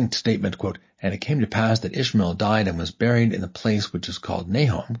succinct statement, quote, and it came to pass that Ishmael died and was buried in the place which is called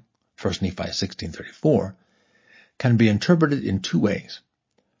Nahom, 1 Nephi 16:34, can be interpreted in two ways.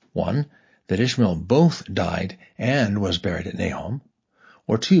 One, that Ishmael both died and was buried at Nahom,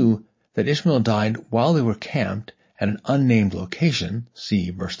 or two, that Ishmael died while they were camped at an unnamed location, see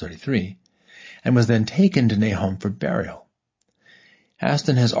verse 33, and was then taken to Nahom for burial.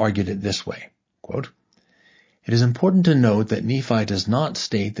 Aston has argued it this way, quote, it is important to note that Nephi does not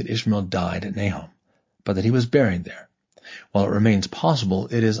state that Ishmael died at Nahom, but that he was buried there. While it remains possible,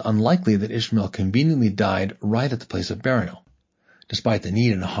 it is unlikely that Ishmael conveniently died right at the place of burial. Despite the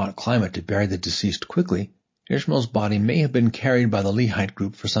need in a hot climate to bury the deceased quickly, Ishmael's body may have been carried by the Lehite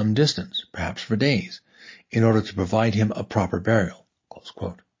group for some distance, perhaps for days, in order to provide him a proper burial. Close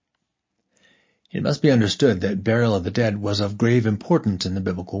quote. It must be understood that burial of the dead was of grave importance in the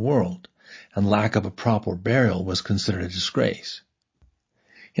biblical world, and lack of a proper burial was considered a disgrace.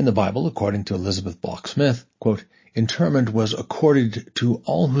 In the Bible, according to Elizabeth Block-Smith, quote, interment was accorded to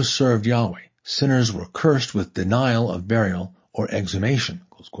all who served Yahweh. Sinners were cursed with denial of burial or exhumation.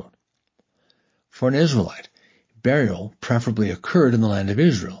 Close quote. For an Israelite, burial preferably occurred in the land of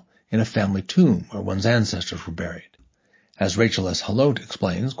Israel, in a family tomb where one's ancestors were buried. As Rachel S. Halot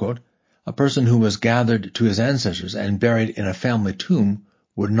explains, quote, a person who was gathered to his ancestors and buried in a family tomb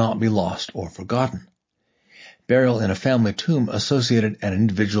would not be lost or forgotten. Burial in a family tomb associated an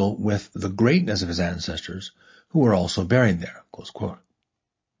individual with the greatness of his ancestors, who were also buried there. Close quote.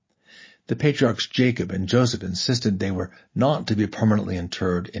 The patriarchs Jacob and Joseph insisted they were not to be permanently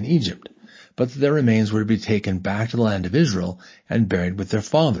interred in Egypt, but that their remains were to be taken back to the land of Israel and buried with their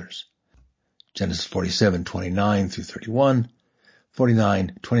fathers. Genesis 47:29-31,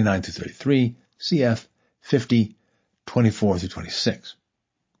 49:29-33, cf. 50:24-26.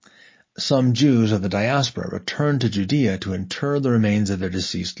 Some Jews of the diaspora returned to Judea to inter the remains of their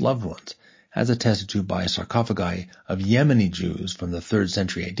deceased loved ones, as attested to by sarcophagi of Yemeni Jews from the 3rd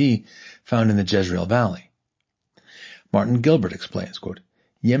century AD found in the Jezreel Valley. Martin Gilbert explains, quote,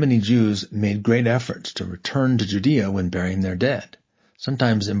 Yemeni Jews made great efforts to return to Judea when burying their dead,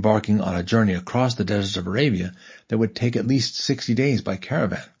 sometimes embarking on a journey across the deserts of Arabia that would take at least 60 days by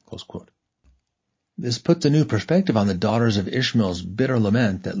caravan, close quote. This puts a new perspective on the daughters of Ishmael's bitter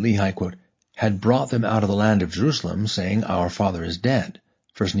lament that Lehi, quote, had brought them out of the land of Jerusalem, saying, Our father is dead,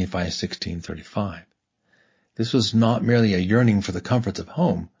 1 Nephi 16:35. This was not merely a yearning for the comforts of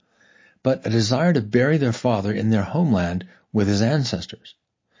home, but a desire to bury their father in their homeland with his ancestors.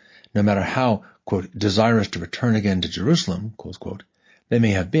 No matter how, quote, desirous to return again to Jerusalem, close quote, they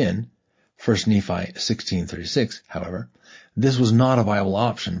may have been, 1 Nephi 16:36, however, this was not a viable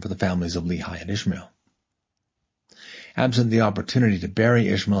option for the families of Lehi and Ishmael. Absent the opportunity to bury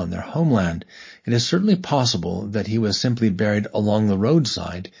Ishmael in their homeland, it is certainly possible that he was simply buried along the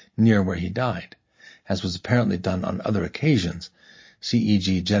roadside near where he died, as was apparently done on other occasions,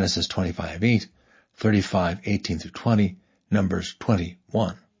 c.e.g. Genesis 25:8, 35:18-20, Numbers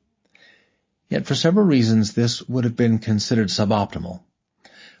 21. Yet for several reasons this would have been considered suboptimal.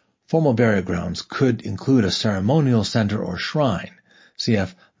 Formal burial grounds could include a ceremonial center or shrine,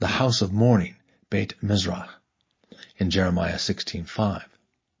 cf. the House of Mourning, Beit Mizrach, in Jeremiah 16:5,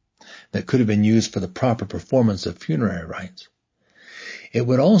 that could have been used for the proper performance of funerary rites. It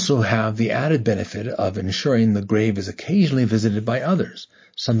would also have the added benefit of ensuring the grave is occasionally visited by others,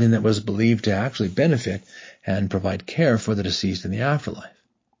 something that was believed to actually benefit and provide care for the deceased in the afterlife.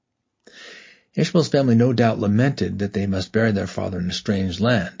 Ishmael's family no doubt lamented that they must bury their father in a strange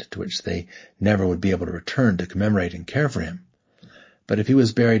land, to which they never would be able to return to commemorate and care for him. But if he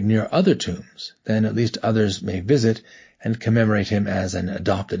was buried near other tombs, then at least others may visit and commemorate him as an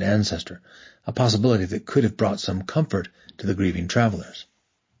adopted ancestor, a possibility that could have brought some comfort to the grieving travelers.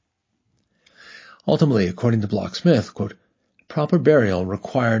 Ultimately, according to Block-Smith, quote, proper burial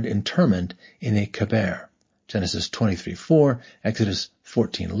required interment in a keber, Genesis 23:4, Exodus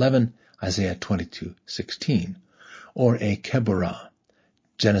 14:11, Isaiah 22:16, or a keburah,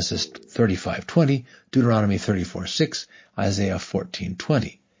 Genesis 35:20, Deuteronomy 34:6, Isaiah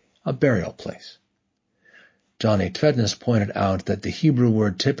 14:20, a burial place. John A. Tvednes pointed out that the Hebrew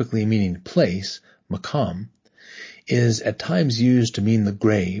word typically meaning place, makam, is at times used to mean the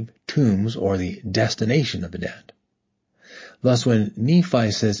grave, tombs, or the destination of the dead. Thus, when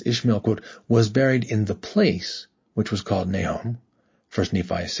Nephi says Ishmael, quote, was buried in the place, which was called Nahom, 1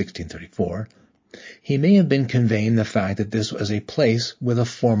 Nephi 16:34, he may have been conveying the fact that this was a place with a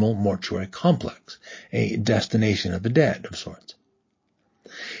formal mortuary complex, a destination of the dead of sorts.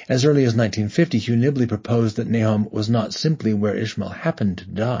 As early as 1950, Hugh Nibley proposed that Nahom was not simply where Ishmael happened to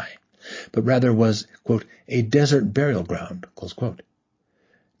die, but rather was, quote, a desert burial ground, close quote.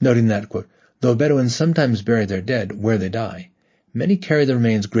 Noting that, quote, though Bedouins sometimes bury their dead where they die, many carry the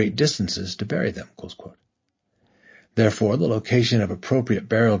remains great distances to bury them, close quote. Therefore, the location of appropriate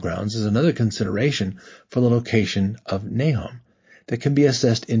burial grounds is another consideration for the location of Nahom that can be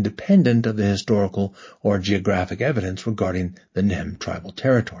assessed independent of the historical or geographic evidence regarding the Nihm tribal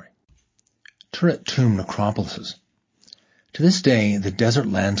territory. Turret tomb necropolises. To this day, the desert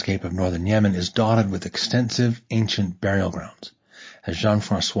landscape of northern Yemen is dotted with extensive ancient burial grounds. As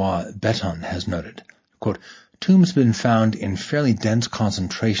Jean-François Beton has noted, quote, tombs have been found in fairly dense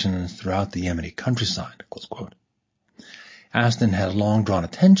concentrations throughout the Yemeni countryside, close quote. Aston has long drawn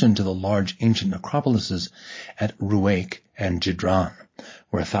attention to the large ancient necropolises at Ruwayk and Jidran,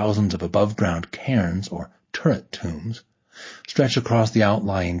 where thousands of above-ground cairns, or turret tombs, stretch across the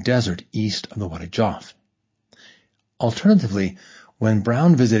outlying desert east of the Wadi Jaf. Alternatively, when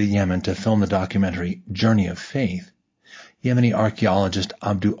Brown visited Yemen to film the documentary Journey of Faith, Yemeni archaeologist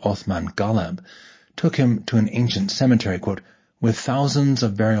Abdu Othman Galeb took him to an ancient cemetery, quote, with thousands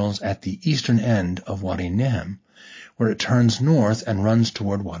of burials at the eastern end of Wadi Nihm, where it turns north and runs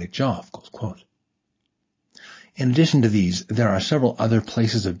toward Wadi Jaf, close quote. In addition to these, there are several other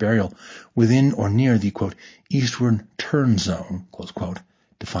places of burial within or near the, quote, eastward turn zone, close quote,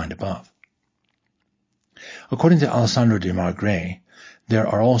 defined above. According to Alessandro de Margray, there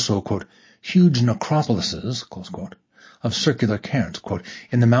are also, quote, huge necropolises, close quote, of circular cairns, quote,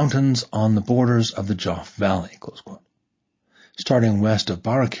 in the mountains on the borders of the Jaf Valley, close quote. Starting west of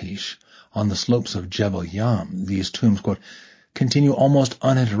Barakish, on the slopes of Jebel Yam, these tombs, quote, continue almost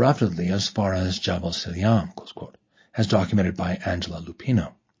uninterruptedly as far as Jebel Silyam, close quote, as documented by Angela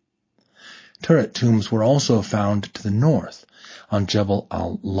Lupino. Turret tombs were also found to the north on Jebel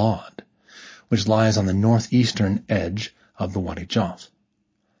al-Lawd, which lies on the northeastern edge of the Wadi Jaf.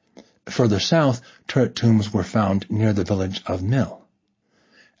 Further south, turret tombs were found near the village of Mil.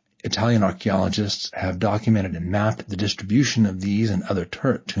 Italian archaeologists have documented and mapped the distribution of these and other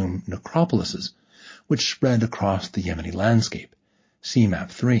turret tomb necropolises, which spread across the Yemeni landscape. See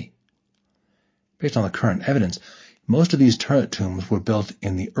Map 3. Based on the current evidence, most of these turret tombs were built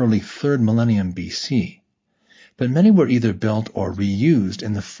in the early 3rd millennium BC, but many were either built or reused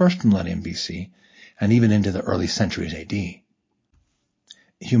in the 1st millennium BC and even into the early centuries AD.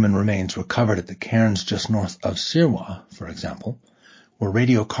 Human remains recovered at the cairns just north of Sirwa, for example, were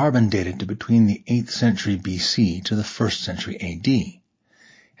radiocarbon dated to between the 8th century BC to the 1st century AD,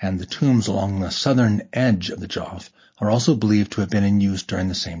 and the tombs along the southern edge of the Joff are also believed to have been in use during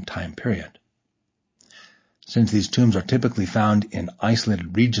the same time period. Since these tombs are typically found in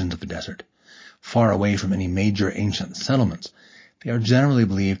isolated regions of the desert, far away from any major ancient settlements, they are generally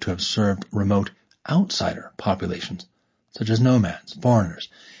believed to have served remote outsider populations, such as nomads, foreigners,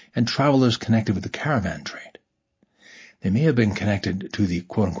 and travelers connected with the caravan trade. They may have been connected to the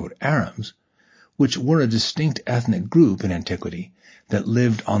quote-unquote Arabs, which were a distinct ethnic group in antiquity that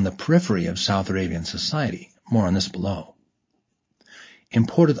lived on the periphery of South Arabian society. More on this below.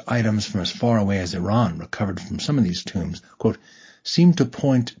 Imported items from as far away as Iran recovered from some of these tombs, quote, seem to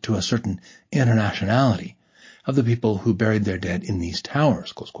point to a certain internationality of the people who buried their dead in these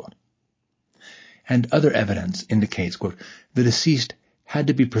towers, close quote. And other evidence indicates, quote, the deceased had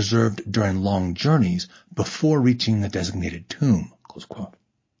to be preserved during long journeys before reaching the designated tomb, close quote.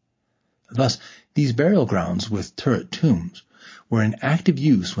 Thus, these burial grounds with turret tombs were in active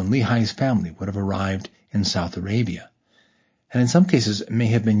use when Lehi's family would have arrived in South Arabia, and in some cases may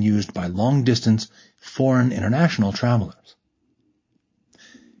have been used by long-distance foreign international travelers.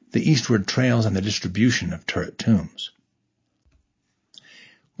 The eastward trails and the distribution of turret tombs.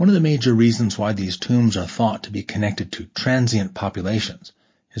 One of the major reasons why these tombs are thought to be connected to transient populations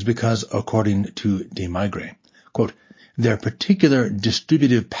is because, according to de Maigret, quote, their particular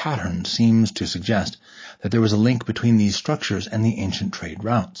distributive pattern seems to suggest that there was a link between these structures and the ancient trade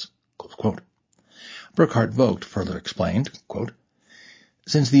routes. Close quote. Burkhard Vogt further explained, quote,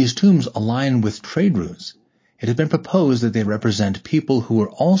 since these tombs align with trade routes, it has been proposed that they represent people who were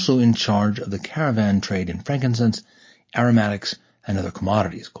also in charge of the caravan trade in frankincense, aromatics, and other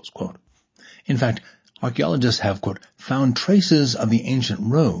commodities, close quote. In fact, archaeologists have, quote, found traces of the ancient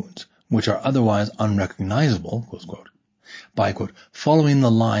roads, which are otherwise unrecognizable, close quote, by, quote, following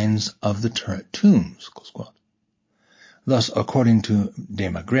the lines of the turret tombs, close quote. Thus, according to de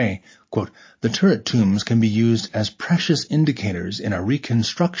Maigret, quote, the turret tombs can be used as precious indicators in a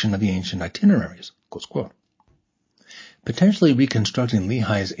reconstruction of the ancient itineraries, close quote. Potentially reconstructing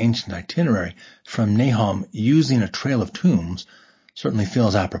Lehi's ancient itinerary from Nahom using a trail of tombs certainly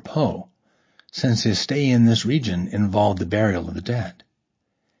feels apropos, since his stay in this region involved the burial of the dead.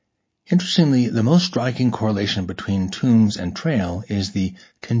 Interestingly, the most striking correlation between tombs and trail is the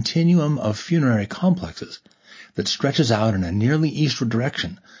continuum of funerary complexes that stretches out in a nearly eastward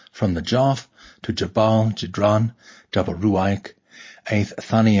direction from the Joff to Jabal Jidran, Jabal Ruwaik, Aith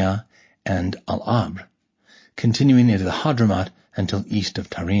Thaniya, and Al-Abr, continuing into the Hadramat until east of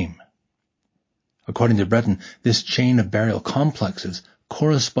Tarim. According to Breton, this chain of burial complexes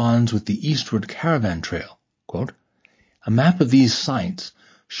corresponds with the eastward caravan trail. Quote, a map of these sites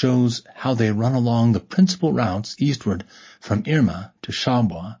shows how they run along the principal routes eastward from Irma to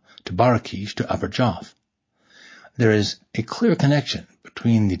Shabwa to Barakish to Upper Joff. There is a clear connection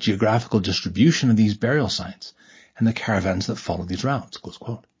between the geographical distribution of these burial sites and the caravans that follow these routes. Close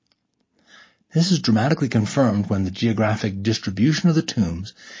quote. This is dramatically confirmed when the geographic distribution of the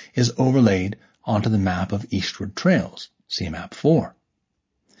tombs is overlaid onto the map of eastward trails. See Map 4.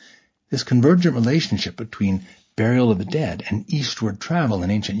 This convergent relationship between burial of the dead and eastward travel in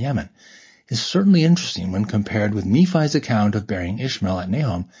ancient Yemen is certainly interesting when compared with Nephi's account of burying Ishmael at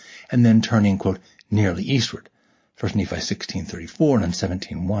Nahom and then turning, quote, nearly eastward, 1 Nephi 16:34 and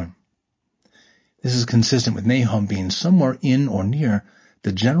 17:1. This is consistent with Nahom being somewhere in or near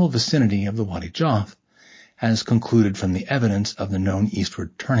the general vicinity of the Wadi Joff, as concluded from the evidence of the known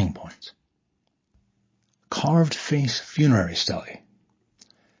eastward turning points. Carved face funerary stele.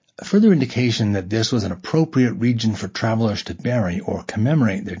 A further indication that this was an appropriate region for travelers to bury or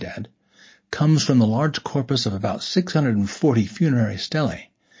commemorate their dead comes from the large corpus of about 640 funerary stelae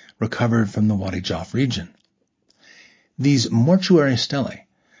recovered from the Wadi Joff region. These mortuary stelae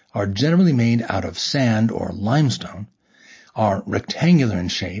are generally made out of sand or limestone, are rectangular in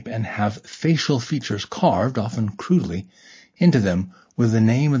shape, and have facial features carved, often crudely, into them with the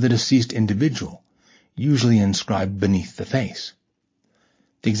name of the deceased individual, usually inscribed beneath the face.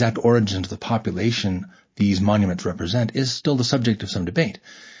 The exact origins of the population these monuments represent is still the subject of some debate,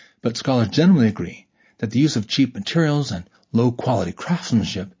 but scholars generally agree that the use of cheap materials and low-quality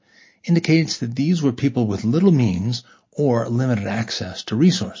craftsmanship indicates that these were people with little means or limited access to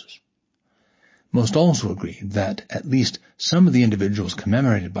resources. Most also agree that at least some of the individuals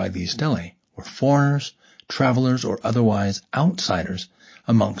commemorated by these stelae were foreigners, travelers, or otherwise outsiders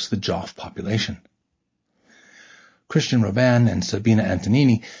amongst the Joff population. Christian Robin and Sabina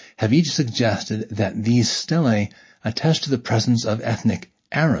Antonini have each suggested that these stelae attest to the presence of ethnic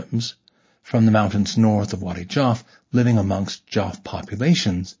Arabs from the mountains north of Wadi Joff living amongst Joff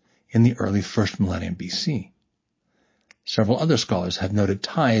populations in the early 1st millennium BC. Several other scholars have noted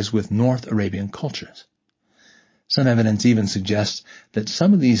ties with North Arabian cultures. Some evidence even suggests that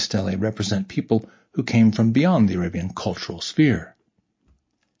some of these stelae represent people who came from beyond the Arabian cultural sphere.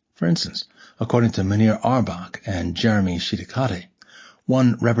 For instance, according to Munir Arbach and Jeremy Shitakate,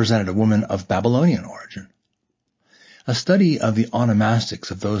 one represented a woman of Babylonian origin. A study of the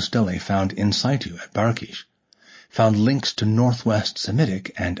onomastics of those stelae found in situ at Barakish found links to Northwest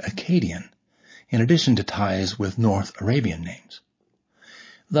Semitic and Akkadian, in addition to ties with North Arabian names.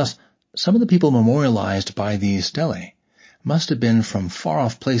 Thus, some of the people memorialized by these stelae must have been from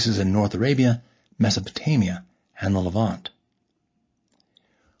far-off places in North Arabia, Mesopotamia, and the Levant.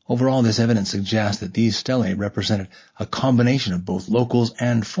 Overall, this evidence suggests that these stelae represented a combination of both locals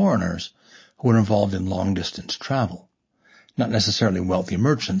and foreigners who were involved in long-distance travel. Not necessarily wealthy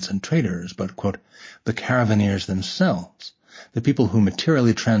merchants and traders, but, quote, the caravaneers themselves, the people who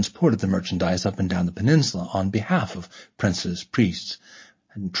materially transported the merchandise up and down the peninsula on behalf of princes, priests,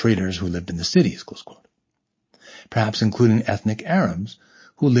 and traders who lived in the cities, close quote. Perhaps including ethnic Arabs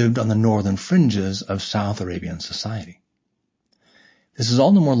who lived on the northern fringes of South Arabian society. This is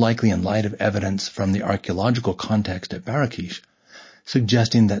all the more likely in light of evidence from the archaeological context at Barakish,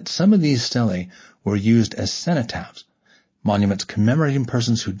 suggesting that some of these stelae were used as cenotaphs, monuments commemorating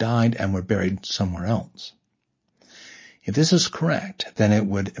persons who died and were buried somewhere else. If this is correct, then it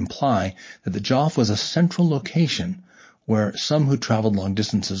would imply that the Joff was a central location where some who traveled long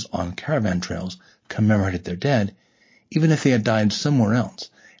distances on caravan trails commemorated their dead, even if they had died somewhere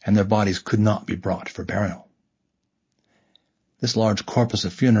else and their bodies could not be brought for burial. This large corpus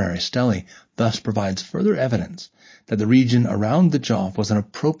of funerary stelae thus provides further evidence that the region around the Joff was an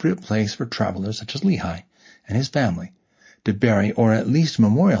appropriate place for travelers such as Lehi and his family to bury or at least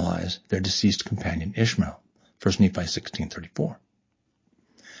memorialize their deceased companion Ishmael, 1 Nephi 16:34.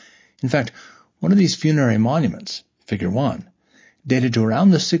 In fact, one of these funerary monuments, Figure 1, dated to around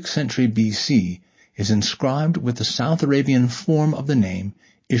the 6th century BC, is inscribed with the South Arabian form of the name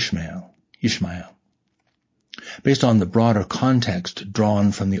Ishmael. Based on the broader context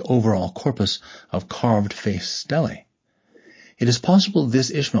drawn from the overall corpus of carved-face stelae, it is possible this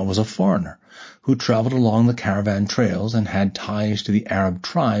Ishmael was a foreigner who traveled along the caravan trails and had ties to the Arab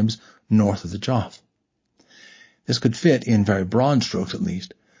tribes north of the Joff. This could fit, in very broad strokes at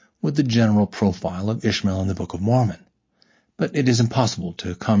least, with the general profile of Ishmael in the Book of Mormon, but it is impossible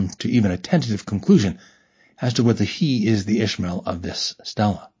to come to even a tentative conclusion as to whether he is the Ishmael of this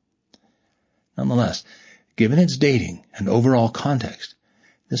stela. Nonetheless, given its dating and overall context,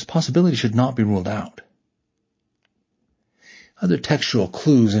 this possibility should not be ruled out. Other textual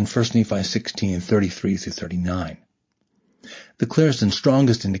clues in 1 Nephi 16:33-39. The clearest and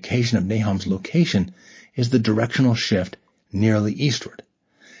strongest indication of Nahom's location is the directional shift nearly eastward,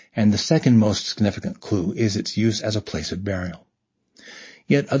 and the second most significant clue is its use as a place of burial.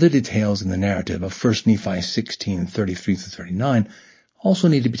 Yet other details in the narrative of 1 Nephi 16:33-39 also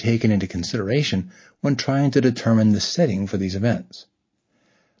need to be taken into consideration when trying to determine the setting for these events.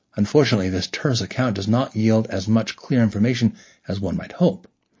 Unfortunately, this terse account does not yield as much clear information as one might hope.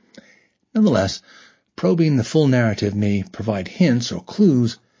 Nonetheless, probing the full narrative may provide hints or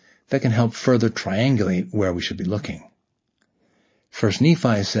clues that can help further triangulate where we should be looking. 1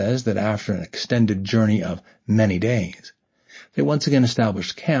 Nephi says that after an extended journey of many days, they once again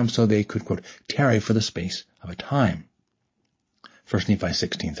established camp so they could, quote, tarry for the space of a time. 1 Nephi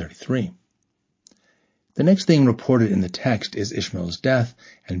 16:33. The next thing reported in the text is Ishmael's death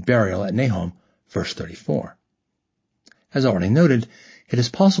and burial at Nahom, verse 34. As already noted, it is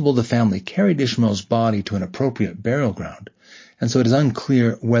possible the family carried Ishmael's body to an appropriate burial ground, and so it is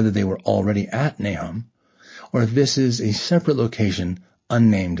unclear whether they were already at Nahom, or if this is a separate location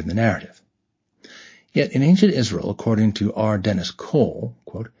unnamed in the narrative. Yet in ancient Israel, according to R. Dennis Cole,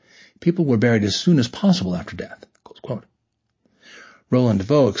 quote, people were buried as soon as possible after death, close quote. Roland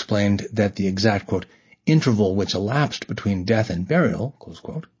DeVoe explained that the exact, quote, interval which elapsed between death and burial, close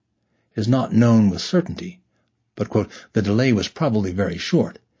quote, is not known with certainty, but, quote, the delay was probably very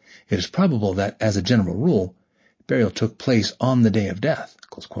short. It is probable that, as a general rule, burial took place on the day of death,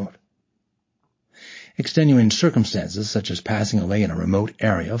 close quote. Extenuating circumstances, such as passing away in a remote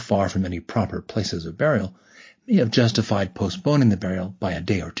area far from any proper places of burial, may have justified postponing the burial by a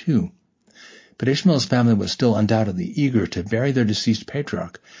day or two. but Ishmael's family was still undoubtedly eager to bury their deceased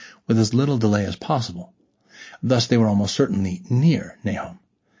patriarch with as little delay as possible. Thus they were almost certainly near Nahom,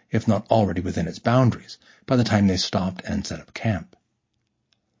 if not already within its boundaries, by the time they stopped and set up camp.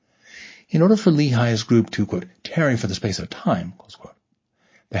 In order for Lehi's group to, quote, tarry for the space of time, close quote,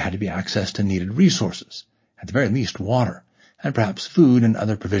 there had to be access to needed resources, at the very least water, and perhaps food and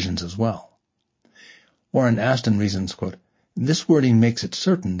other provisions as well. Warren Aston reasons, quote, this wording makes it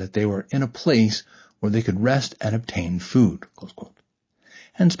certain that they were in a place where they could rest and obtain food, close quote,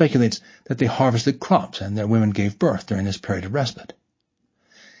 and speculates that they harvested crops and their women gave birth during this period of respite.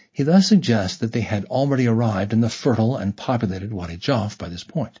 He thus suggests that they had already arrived in the fertile and populated Wadi Jaf by this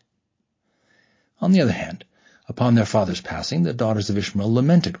point. On the other hand, upon their father's passing, the daughters of Ishmael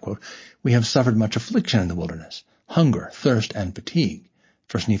lamented, quote, we have suffered much affliction in the wilderness, hunger, thirst, and fatigue,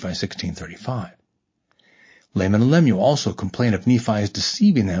 1 Nephi 16:35. Laman and Lemuel also complain of Nephi's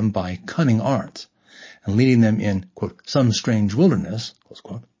deceiving them by cunning arts, and leading them in, quote, some strange wilderness, close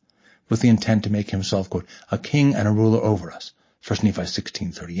quote, with the intent to make himself, quote, a king and a ruler over us, 1 Nephi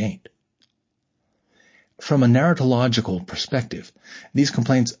 16:38. From a narratological perspective, these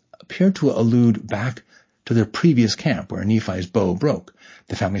complaints appear to allude back to their previous camp where Nephi's bow broke.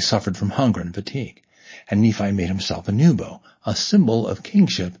 The family suffered from hunger and fatigue, and Nephi made himself a new bow, a symbol of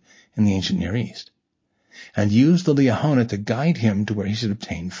kingship in the ancient Near East, and used the Liahona to guide him to where he should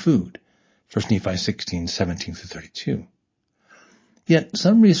obtain food, 1 Nephi 16:17-32. Yet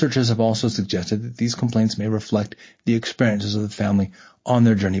some researchers have also suggested that these complaints may reflect the experiences of the family on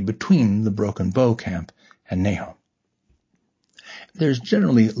their journey between the broken bow camp and Nahom. There is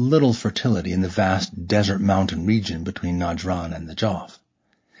generally little fertility in the vast desert mountain region between Najran and the Jaf.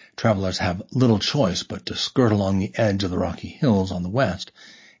 Travelers have little choice but to skirt along the edge of the rocky hills on the west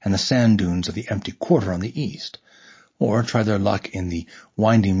and the sand dunes of the empty quarter on the east, or try their luck in the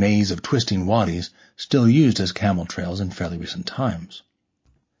winding maze of twisting wadis still used as camel trails in fairly recent times.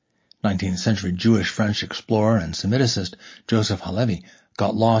 19th century Jewish-French explorer and Semiticist Joseph Halevi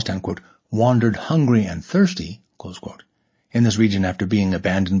got lost and, quote, wandered hungry and thirsty, close quote, in this region after being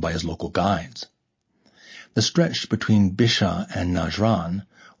abandoned by his local guides. The stretch between Bisha and Najran,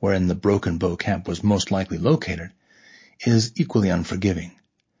 wherein the broken bow camp was most likely located, is equally unforgiving.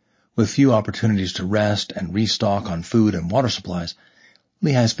 With few opportunities to rest and restock on food and water supplies,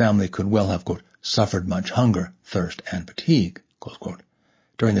 Lehi's family could well have, quote, suffered much hunger, thirst, and fatigue, close quote,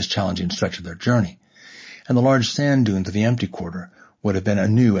 during this challenging stretch of their journey, and the large sand dunes of the empty quarter would have been a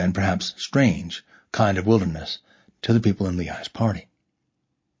new and perhaps strange kind of wilderness to the people in Lehi's party.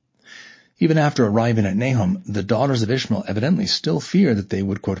 Even after arriving at Nahom, the daughters of Ishmael evidently still feared that they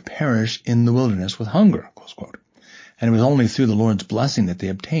would, quote, perish in the wilderness with hunger, close quote, and it was only through the Lord's blessing that they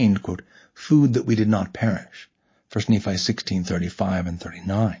obtained, quote, food that we did not perish, 1 Nephi 16:35 and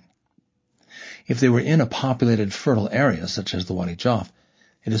 39. If they were in a populated, fertile area such as the Wadi Jaf,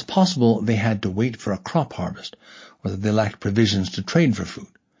 it is possible they had to wait for a crop harvest, or that they lacked provisions to trade for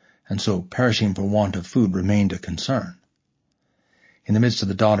food, and so perishing for want of food remained a concern. In the midst of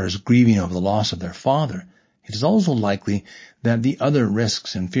the daughters grieving over the loss of their father, it is also likely that the other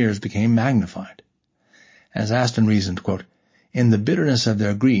risks and fears became magnified. As Aston reasoned, quote, in the bitterness of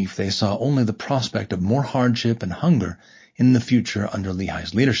their grief they saw only the prospect of more hardship and hunger in the future under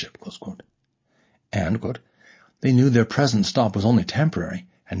Lehi's leadership, close quote. And, quote, they knew their present stop was only temporary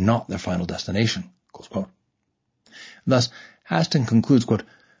and not their final destination, close quote. Thus, Aston concludes, quote,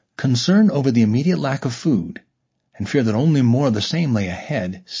 concern over the immediate lack of food and fear that only more of the same lay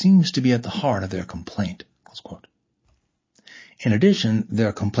ahead seems to be at the heart of their complaint, close quote. In addition,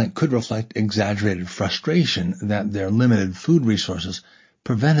 their complaint could reflect exaggerated frustration that their limited food resources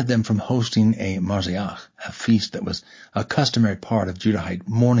prevented them from hosting a marziach, a feast that was a customary part of Judahite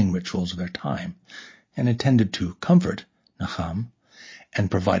mourning rituals of their time, and intended to comfort, Nahom,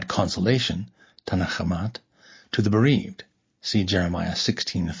 and provide consolation, Tanachamat, to the bereaved. See Jeremiah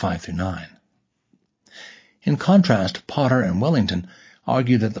 16:5-9. In contrast, Potter and Wellington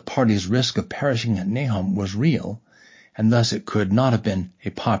argue that the party's risk of perishing at Nahom was real, and thus it could not have been a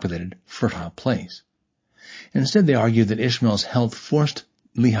populated, fertile place. Instead, they argue that Ishmael's health forced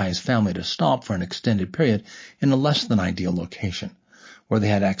Lehi's family to stop for an extended period in a less than ideal location, where they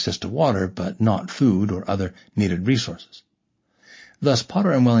had access to water but not food or other needed resources. Thus,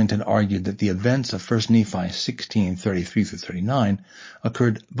 Potter and Wellington argued that the events of 1 Nephi 16:33-39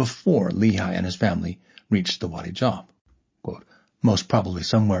 occurred before Lehi and his family reached the Wadi Jaf, quote, most probably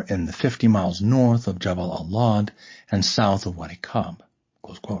somewhere in the 50 miles north of Jabal al-Lad and south of Wadi Kab,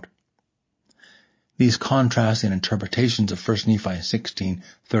 close quote. These contrasting interpretations of 1 Nephi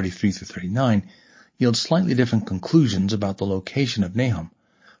 16:33-39 yield slightly different conclusions about the location of Nahom,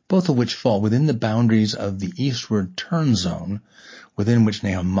 both of which fall within the boundaries of the eastward turn zone within which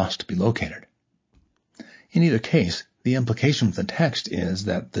Nahom must be located. In either case, the implication of the text is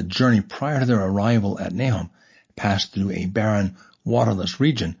that the journey prior to their arrival at Nahom passed through a barren, waterless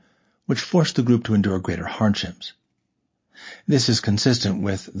region, which forced the group to endure greater hardships. This is consistent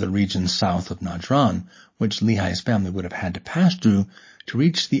with the region south of Najran, which Lehi's family would have had to pass through to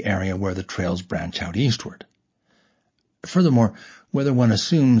reach the area where the trails branch out eastward. Furthermore, whether one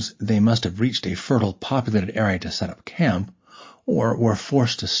assumes they must have reached a fertile, populated area to set up camp, or were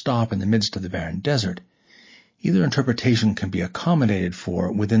forced to stop in the midst of the barren desert, either interpretation can be accommodated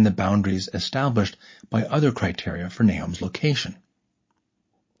for within the boundaries established by other criteria for Nahom's location.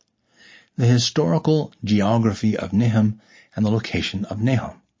 The historical geography of Nihm and the location of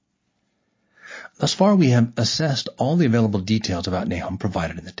Nahom. Thus far we have assessed all the available details about Nahom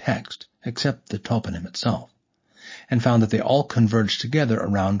provided in the text, except the toponym itself, and found that they all converge together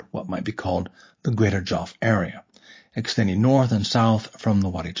around what might be called the Greater Joph area, extending north and south from the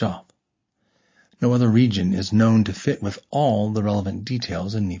Wadi Joph. No other region is known to fit with all the relevant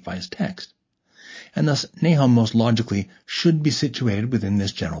details in Nephi's text, and thus Nahom most logically should be situated within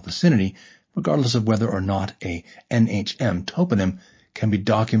this general vicinity, regardless of whether or not a NHM toponym can be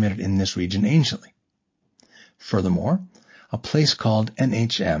documented in this region anciently. Furthermore, a place called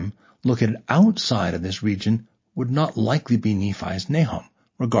NHM located outside of this region would not likely be Nephi's Nahom,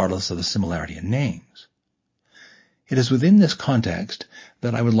 regardless of the similarity in names. It is within this context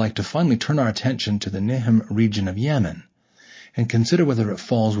that I would like to finally turn our attention to the Nihm region of Yemen and consider whether it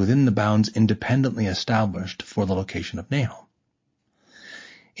falls within the bounds independently established for the location of Nahom.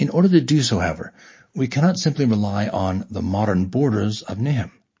 In order to do so, however, we cannot simply rely on the modern borders of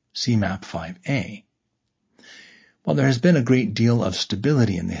Nihm, see map 5a. While there has been a great deal of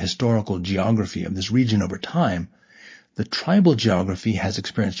stability in the historical geography of this region over time, the tribal geography has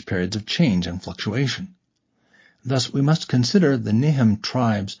experienced periods of change and fluctuation. Thus, we must consider the Nihm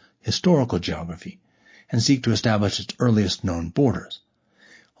tribe's historical geography and seek to establish its earliest known borders.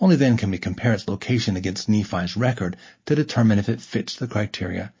 Only then can we compare its location against Nephi's record to determine if it fits the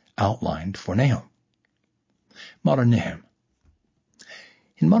criteria outlined for Nahom. Modern Nihm.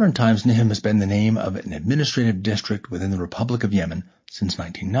 In modern times, Nihm has been the name of an administrative district within the Republic of Yemen since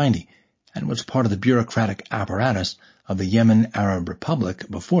 1990, and was part of the bureaucratic apparatus of the Yemen Arab Republic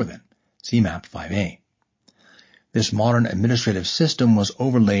before then. See map 5a. This modern administrative system was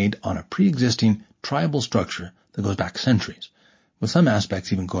overlaid on a pre-existing tribal structure that goes back centuries, with some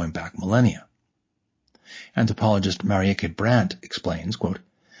aspects even going back millennia. Anthropologist Marieke Brandt explains, quote,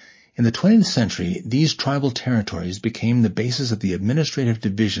 "In the 20th century, these tribal territories became the basis of the administrative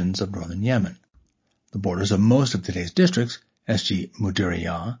divisions of northern Yemen. The borders of most of today's districts, SG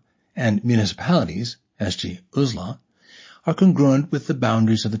Mudiriyah, and municipalities, SG Uzla, are congruent with the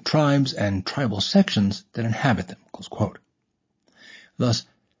boundaries of the tribes and tribal sections that inhabit them." Close quote. Thus,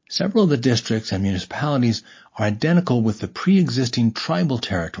 several of the districts and municipalities are identical with the pre-existing tribal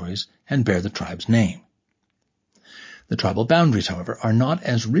territories and bear the tribe's name. The tribal boundaries, however, are not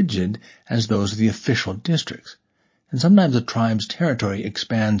as rigid as those of the official districts, and sometimes the tribe's territory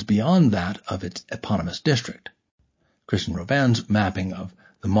expands beyond that of its eponymous district. Christian Robin's mapping of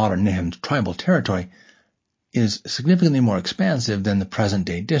the modern Nihim's tribal territory is significantly more expansive than the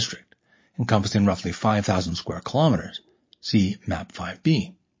present-day district, encompassing roughly 5,000 square kilometers. See map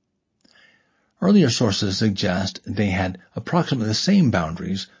 5b. Earlier sources suggest they had approximately the same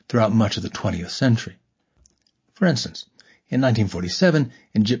boundaries throughout much of the 20th century. For instance, in 1947,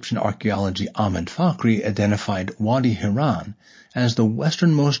 Egyptian archaeology Ahmed Fakhri identified Wadi Hiran as the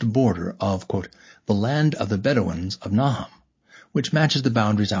westernmost border of, quote, the land of the Bedouins of Nahom, which matches the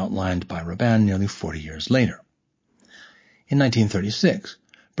boundaries outlined by Robin nearly 40 years later. In 1936,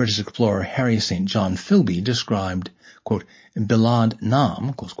 British explorer Harry St. John Philby described, quote, Bilad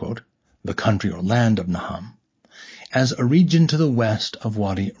Nam, close quote, the country or land of Nahom, as a region to the west of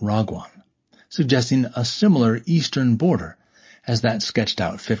Wadi Ragwan, suggesting a similar eastern border as that sketched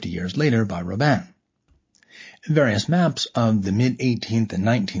out 50 years later by Robin. Various maps of the mid-18th and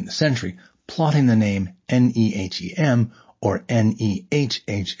 19th century plotting the name Nehem or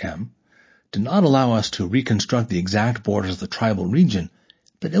Nehhm do not allow us to reconstruct the exact borders of the tribal region,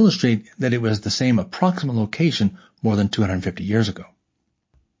 but illustrate that it was the same approximate location more than 250 years ago.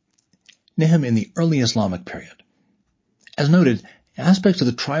 Nihm in the early Islamic period. As noted, aspects of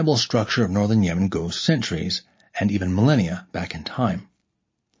the tribal structure of northern Yemen go centuries and even millennia back in time.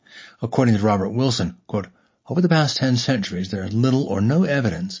 According to Robert Wilson, quote, over the past 10 centuries there is little or no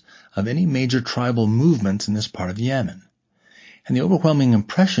evidence of any major tribal movements in this part of Yemen, and the overwhelming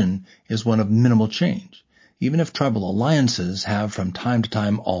impression is one of minimal change, even if tribal alliances have from time to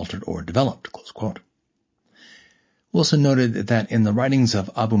time altered or developed, close quote. Wilson noted that in the writings of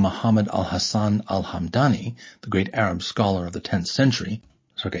Abu Muhammad al-Hassan al-Hamdani, the great Arab scholar of the 10th century,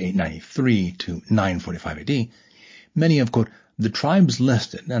 circa 893 to 945 AD, many of, quote, the tribes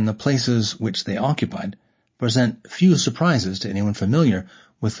listed and the places which they occupied present few surprises to anyone familiar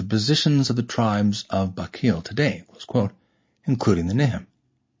with the positions of the tribes of Bakil today, close quote, including the Nihm.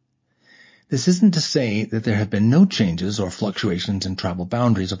 This isn't to say that there have been no changes or fluctuations in tribal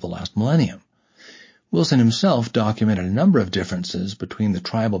boundaries of the last millennium. Wilson himself documented a number of differences between the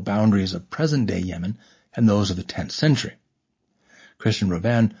tribal boundaries of present-day Yemen and those of the 10th century. Christian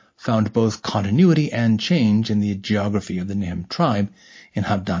Robin found both continuity and change in the geography of the Nihm tribe in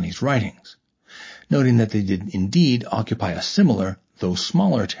Hamdani's writings, noting that they did indeed occupy a similar, though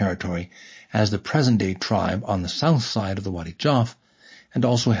smaller territory as the present-day tribe on the south side of the Wadi Jaf, and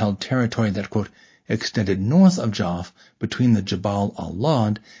also held territory that, quote, extended north of Jaf between the Jabal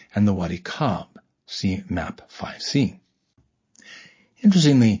al-Lad and the Wadi Kab. See map 5C.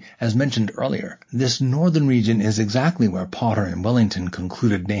 Interestingly, as mentioned earlier, this northern region is exactly where Potter and Wellington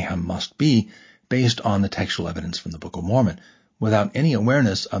concluded Nahom must be based on the textual evidence from the Book of Mormon, without any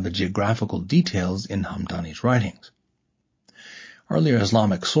awareness of the geographical details in Hamdani's writings. Earlier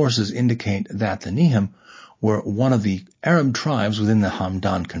Islamic sources indicate that the Nihm were one of the Arab tribes within the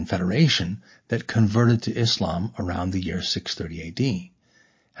Hamdan Confederation that converted to Islam around the year 630 AD.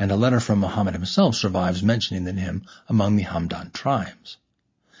 And a letter from Muhammad himself survives mentioning the Nihm among the Hamdan tribes.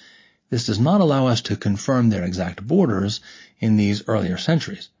 This does not allow us to confirm their exact borders in these earlier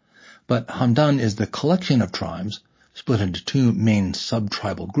centuries, but Hamdan is the collection of tribes, split into two main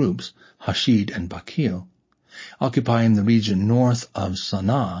sub-tribal groups, Hashid and Bakil, occupying the region north of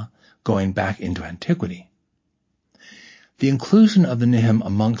Sana'a, going back into antiquity. The inclusion of the Nihm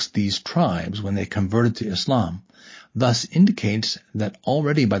amongst these tribes when they converted to Islam thus indicates that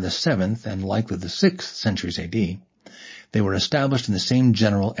already by the 7th and likely the 6th centuries AD, they were established in the same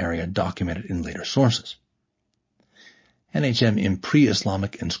general area documented in later sources. NHM in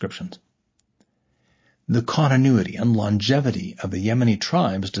pre-Islamic inscriptions. The continuity and longevity of the Yemeni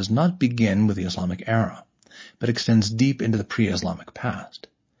tribes does not begin with the Islamic era, but extends deep into the pre-Islamic past.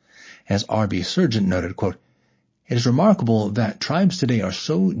 As R.B. Surgent noted, quote, it is remarkable that tribes today are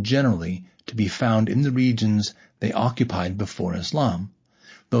so generally to be found in the regions they occupied before Islam,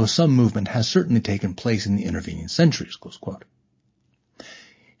 though some movement has certainly taken place in the intervening centuries, close quote.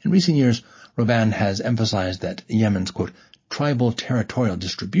 In recent years, Robin has emphasized that Yemen's, quote, tribal territorial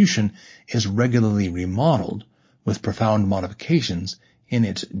distribution is regularly remodeled with profound modifications in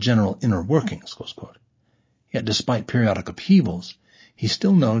its general inner workings, close quote. Yet despite periodic upheavals, he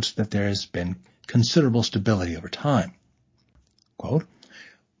still notes that there has been considerable stability over time. Quote,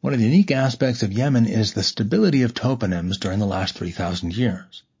 one of the unique aspects of Yemen is the stability of toponyms during the last 3,000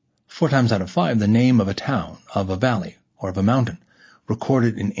 years. 4 times out of 5, the name of a town, of a valley, or of a mountain,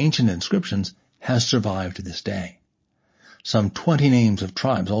 recorded in ancient inscriptions, has survived to this day. Some 20 names of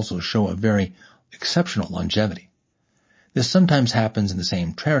tribes also show a very exceptional longevity. This sometimes happens in the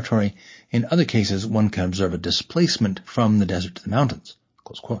same territory. In other cases, one can observe a displacement from the desert to the mountains,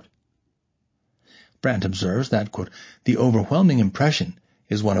 close quote. Brandt observes that, quote, the overwhelming impression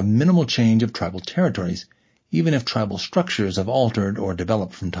is one of minimal change of tribal territories, even if tribal structures have altered or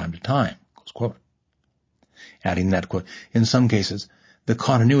developed from time to time, close quote. Adding that, quote, in some cases, the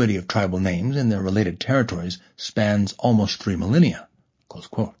continuity of tribal names and their related territories spans almost 3 millennia, close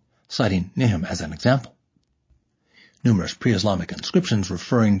quote, citing Nihm as an example. Numerous pre-Islamic inscriptions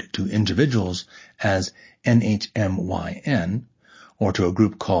referring to individuals as Nhmyn, or to a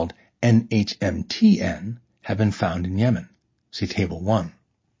group called NHMTN, have been found in Yemen. See Table 1.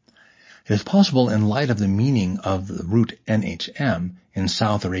 It is possible, in light of the meaning of the root NHM in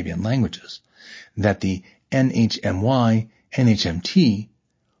South Arabian languages, that the NHMY, NHMT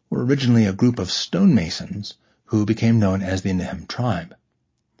were originally a group of stonemasons who became known as the Nihm tribe.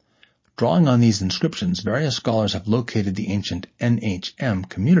 Drawing on these inscriptions, various scholars have located the ancient NHM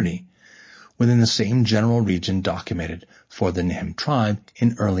community within the same general region documented for the Nihm tribe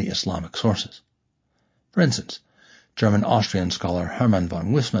in early Islamic sources. For instance, German-Austrian scholar Hermann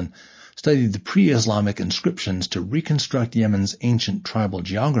von Wissmann studied the pre-Islamic inscriptions to reconstruct Yemen's ancient tribal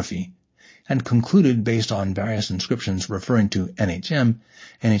geography and concluded, based on various inscriptions referring to NHM,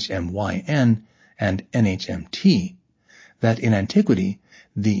 NHMYN, and NHMT, that in antiquity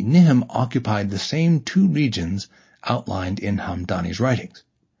the Nihm occupied the same 2 regions outlined in Hamdani's writings.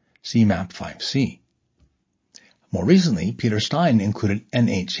 See map 5C. More recently, Peter Stein included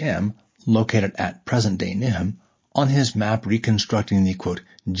NHM, located at present-day Nihm, on his map reconstructing the, quote,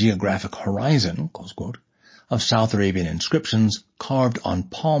 geographic horizon, close quote, of South Arabian inscriptions carved on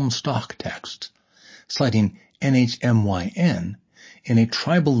palm stalk texts, citing NHMYN in a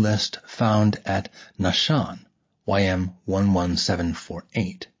tribal list found at Nashan, YM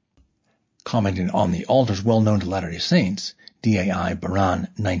 11748. Commenting on the altars well known to Latter-day Saints, DAI Baran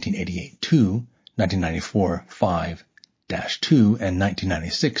 1988-2, 1994-5-2, and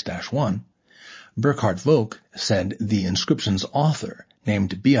 1996-1, Burkhard Vogt said the inscription's author,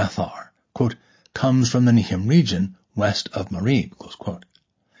 named Biathar, quote, comes from the Nihm region west of Marib, close quote,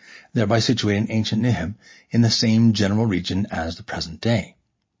 thereby situating ancient Nihm in the same general region as the present day.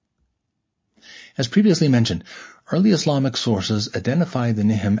 As previously mentioned, early Islamic sources identify the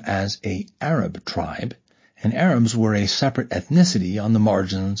Nihm as an Arab tribe, and Arabs were a separate ethnicity on the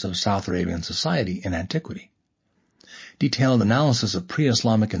margins of South Arabian society in antiquity. Detailed analysis of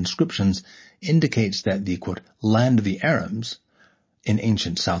pre-Islamic inscriptions indicates that the, quote, land of the Arabs in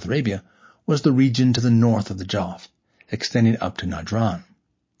ancient South Arabia was the region to the north of the Jaf, extending up to Najran.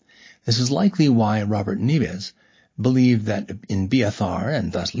 This is likely why Robert Neves believed that in Biathar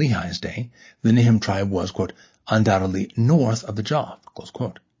and thus Lehi's day, the Nihm tribe was, quote, undoubtedly north of the Jaf, close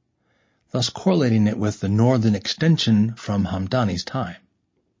quote, thus correlating it with the northern extension from Hamdani's time.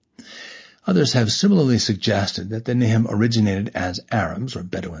 Others have similarly suggested that the Nihm originated as Arabs or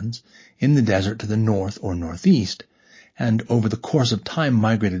Bedouins in the desert to the north or northeast, and over the course of time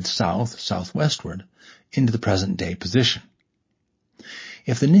migrated southwestward into the present-day position.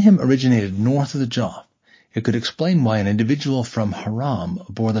 If the Nihm originated north of the Jaf, it could explain why an individual from Haram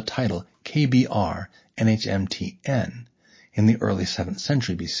bore the title KBR NHMTN in the early 7th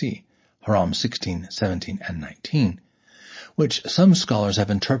century BC, Haram 16, 17, and 19, which some scholars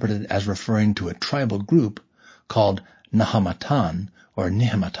have interpreted as referring to a tribal group called Nahamatan or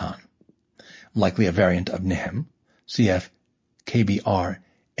Nihmatan, likely a variant of Nihm, cf. KBR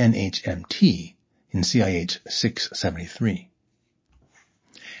NHMT in CIH 673.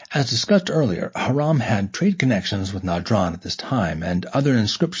 As discussed earlier, Haram had trade connections with Najran at this time, and other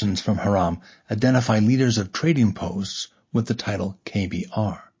inscriptions from Haram identify leaders of trading posts with the title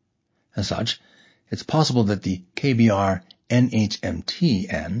KBR. As such, it's possible that the KBR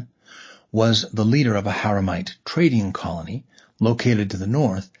NHMTN was the leader of a Haramite trading colony located to the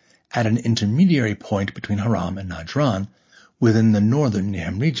north at an intermediary point between Haram and Najran within the northern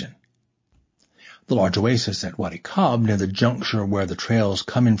Nihm region. The large oasis at Wadi Kab, near the juncture where the trails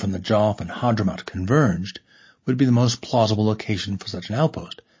coming from the Jaf and Hadramaut converged, would be the most plausible location for such an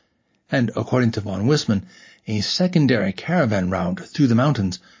outpost, and according to von Wissmann, a secondary caravan route through the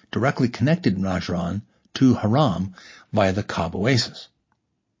mountains directly connected Najran to Haram via the Kab oasis.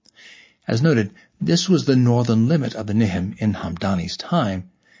 As noted, this was the northern limit of the Nihm in Hamdani's time,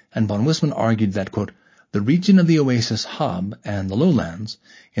 and von Wissmann argued that, quote, the region of the oasis Hab and the lowlands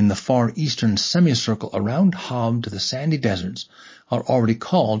in the far eastern semicircle around Hab to the sandy deserts are already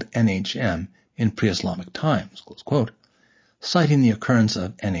called NHM in pre-Islamic times, close quote, citing the occurrence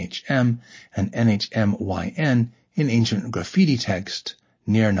of NHM and NHMYN in ancient graffiti text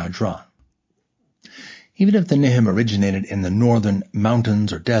near Najran. Even if the Nihm originated in the northern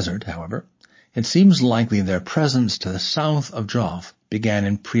mountains or desert, however, it seems likely their presence to the south of Jaf began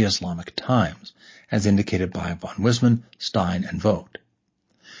in pre-Islamic times, as indicated by von Wissmann, Stein, and Vogt.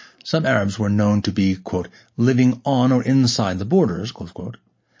 Some Arabs were known to be, quote, living on or inside the borders, close quote,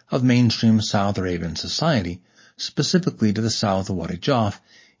 of mainstream South Arabian society, specifically to the south of Wadi Jaf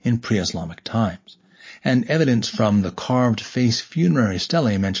in pre-Islamic times, and evidence from the carved face funerary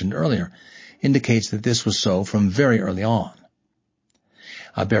stelae mentioned earlier indicates that this was so from very early on.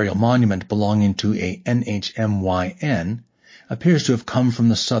 A burial monument belonging to a NHMYN appears to have come from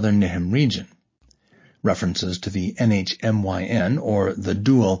the southern Nihm region. References to the NHMYN or the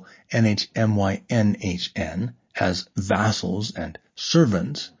dual NHMYNHN as vassals and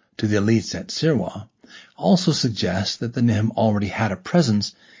servants to the elites at Sirwa also suggest that the Nihm already had a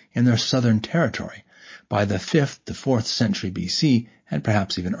presence in their southern territory by the 5th to 4th century BC and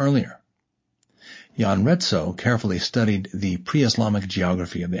perhaps even earlier. Jan Retzo carefully studied the pre-Islamic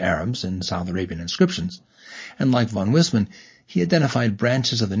geography of the Arabs in South Arabian inscriptions, and like von Wissmann, he identified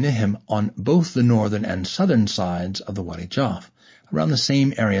branches of the Nihm on both the northern and southern sides of the Wadi Jaf, around the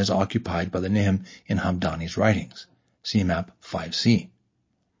same areas occupied by the Nihm in Hamdani's writings. See map 5C.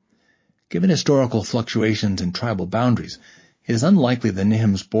 Given historical fluctuations in tribal boundaries, it is unlikely the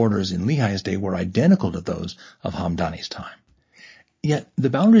Nihim's borders in Lehi's day were identical to those of Hamdani's time. Yet the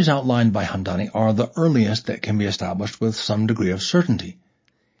boundaries outlined by Hamdani are the earliest that can be established with some degree of certainty,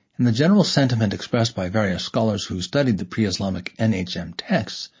 and the general sentiment expressed by various scholars who studied the pre-Islamic NHM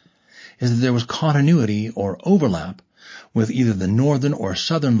texts is that there was continuity or overlap with either the northern or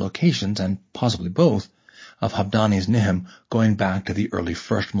southern locations, and possibly both, of Hamdani's Nihm going back to the early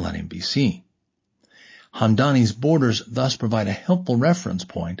 1st millennium BC. Hamdani's borders thus provide a helpful reference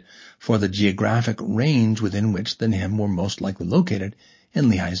point for the geographic range within which the Nihm were most likely located in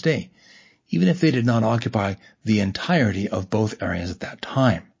Lehi's day, even if they did not occupy the entirety of both areas at that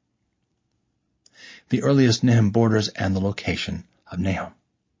time. The earliest Nihm borders and the location of Nahom.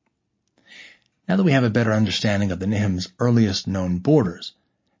 Now that we have a better understanding of the Nihim's earliest known borders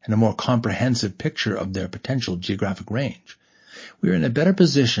and a more comprehensive picture of their potential geographic range, we are in a better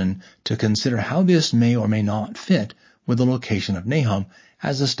position to consider how this may or may not fit with the location of Nahom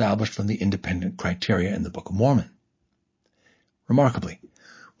as established from the independent criteria in the Book of Mormon. Remarkably,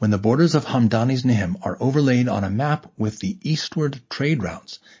 when the borders of Hamdani's Nihm are overlaid on a map with the eastward trade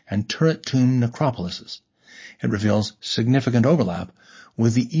routes and turret tomb necropolises, it reveals significant overlap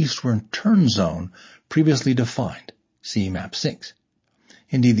with the eastward turn zone previously defined. See Map 6.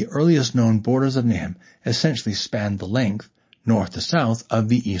 Indeed, the earliest known borders of Nihm essentially span the length, north to south, of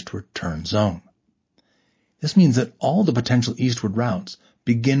the eastward turn zone. This means that all the potential eastward routes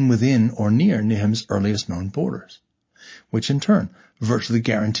begin within or near Nihim's earliest known borders, which in turn virtually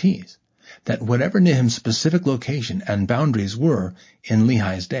guarantees that whatever Nihim's specific location and boundaries were in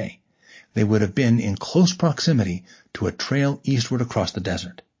Lehi's day, they would have been in close proximity to a trail eastward across the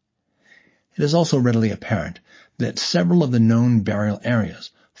desert. It is also readily apparent that several of the known burial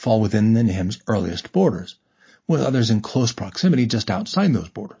areas fall within the Nihim's earliest borders, with others in close proximity just outside those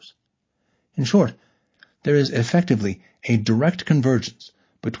borders. In short, there is effectively a direct convergence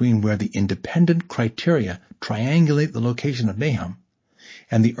between where the independent criteria triangulate the location of Nahom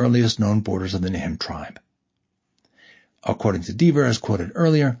and the earliest known borders of the Nihm tribe. According to Deaver, as quoted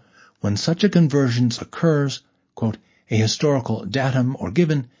earlier, when such a convergence occurs, quote, a historical datum or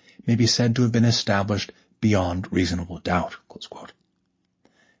given may be said to have been established beyond reasonable doubt, close quote.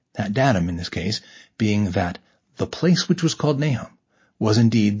 That datum, in this case, being that the place which was called Nahom was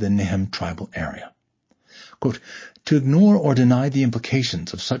indeed the Nihm tribal area. Quote, to ignore or deny the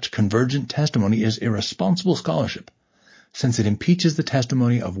implications of such convergent testimony is irresponsible scholarship, since it impeaches the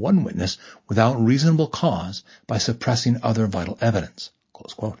testimony of one witness without reasonable cause by suppressing other vital evidence.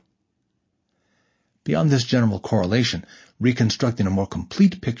 Close quote. Beyond this general correlation, reconstructing a more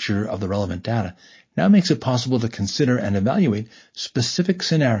complete picture of the relevant data now makes it possible to consider and evaluate specific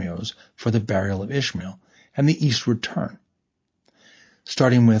scenarios for the burial of Ishmael and the eastward turn.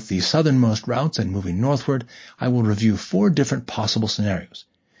 Starting with the southernmost routes and moving northward, I will review 4 different possible scenarios,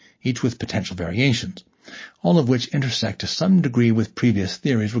 each with potential variations, all of which intersect to some degree with previous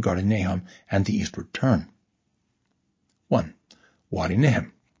theories regarding Nahom and the eastward turn. 1. Wadi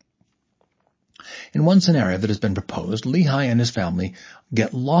Nihm. In one scenario that has been proposed, Lehi and his family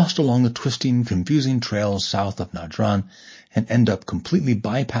get lost along the twisting, confusing trails south of Nadran and end up completely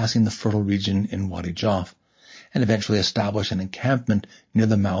bypassing the fertile region in Wadi Joff and eventually establish an encampment near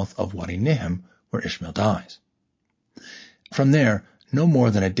the mouth of Wadi Nihm where Ishmael dies. From there, no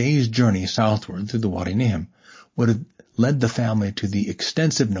more than a day's journey southward through the Wadi Nihm would have led the family to the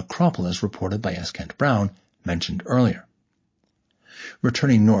extensive necropolis reported by S. Kent Brown, mentioned earlier.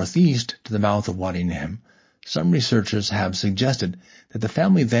 Returning northeast to the mouth of Wadi Nihm, some researchers have suggested that the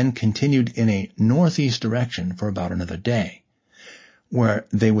family then continued in a northeast direction for about another day, where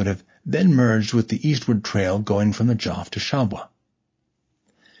they would have then merged with the eastward trail going from the Joff to Shabwa.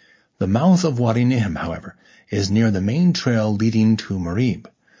 The mouth of Wadi Nihm, however, is near the main trail leading to Marib,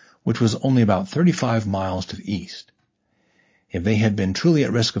 which was only about 35 miles to the east. If they had been truly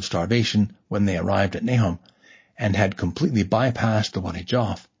at risk of starvation when they arrived at Nahom and had completely bypassed the Wadi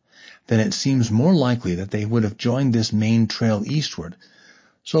Joff, then it seems more likely that they would have joined this main trail eastward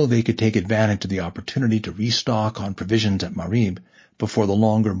so they could take advantage of the opportunity to restock on provisions at Marib before the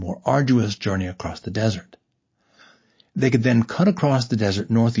longer, more arduous journey across the desert. They could then cut across the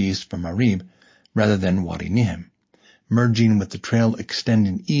desert northeast from Marib rather than Wadi Nihm, merging with the trail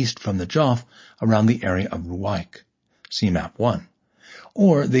extending east from the Joff around the area of Ruwaik. See Map 1.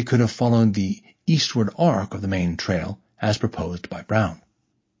 Or they could have followed the eastward arc of the main trail as proposed by Brown.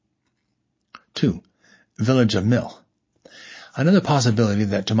 2. Village of Milch. Another possibility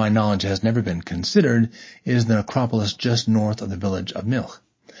that to my knowledge has never been considered is the necropolis just north of the village of Milch,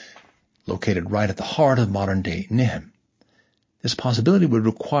 located right at the heart of modern-day Nihm. This possibility would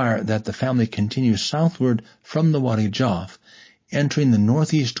require that the family continue southward from the Wadi Joff, entering the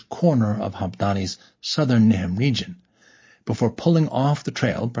northeast corner of Hamdani's southern Nihm region, before pulling off the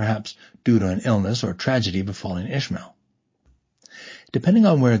trail, perhaps due to an illness or tragedy befalling Ishmael. Depending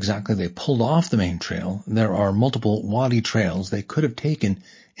on where exactly they pulled off the main trail, there are multiple Wadi trails they could have taken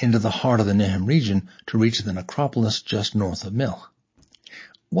into the heart of the Nihm region to reach the necropolis just north of Milch.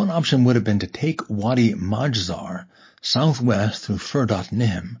 One option would have been to take Wadi Majzar southwest through Ferdot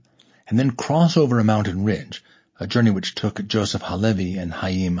Nihm, and then cross over a mountain ridge, a journey which took Joseph Halevi and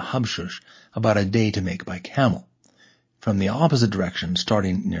Haim Habshush about a day to make by camel, from the opposite direction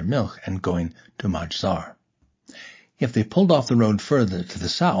starting near Milch and going to Majzar. If they pulled off the road further to the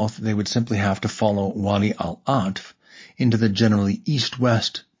south, they would simply have to follow Wadi al-Atf into the generally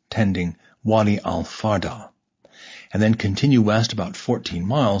east-west tending Wadi al-Farda, and then continue west about 14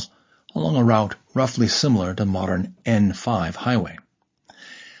 miles along a route roughly similar to modern N5 highway,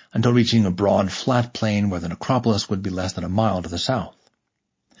 until reaching a broad flat plain where the necropolis would be less than a mile to the south.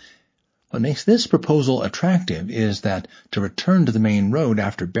 What makes this proposal attractive is that to return to the main road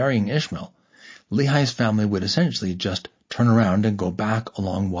after burying Ishmael, Lehi's family would essentially just turn around and go back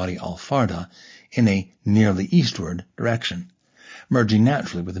along Wadi al-Farda in a nearly eastward direction, merging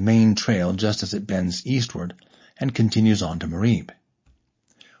naturally with the main trail just as it bends eastward and continues on to Marib.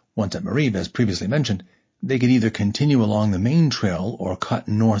 Once at Marib, as previously mentioned, they could either continue along the main trail or cut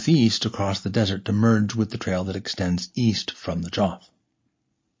northeast across the desert to merge with the trail that extends east from the Joff.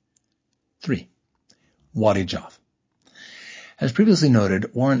 3. Wadi Joff. As previously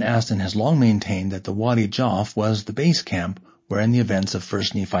noted, Warren Aston has long maintained that the Wadi Joff was the base camp wherein the events of 1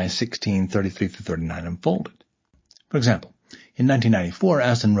 Nephi 16:33-39 unfolded. For example, in 1994,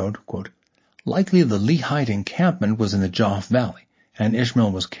 Aston wrote, quote, "Likely the Lehite encampment was in the Joff Valley, and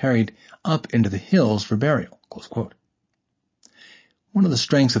Ishmael was carried up into the hills for burial." Close quote. One of the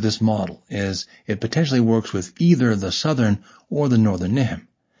strengths of this model is it potentially works with either the southern or the northern Nihm,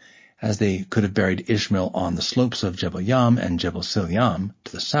 as they could have buried Ishmael on the slopes of Jebel Yam and Jebel Silyam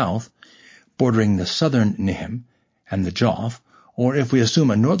to the south, bordering the southern Nihm and the Joff, or if we assume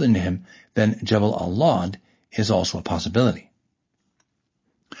a northern Nihm, then Jebel al-Lad is also a possibility.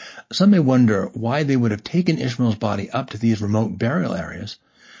 Some may wonder why they would have taken Ishmael's body up to these remote burial areas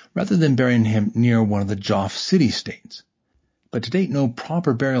rather than burying him near one of the Joff city-states, but to date no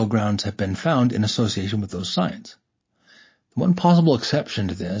proper burial grounds have been found in association with those sites. One possible exception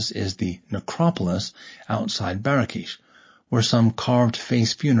to this is the necropolis outside Barakish, where some carved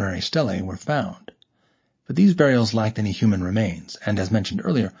face funerary stelae were found. But these burials lacked any human remains, and as mentioned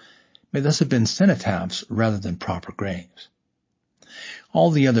earlier, may thus have been cenotaphs rather than proper graves.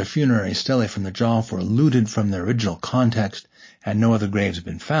 All the other funerary stelae from the Joff were looted from their original context, and no other graves have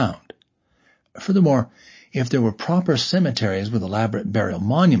been found. Furthermore, if there were proper cemeteries with elaborate burial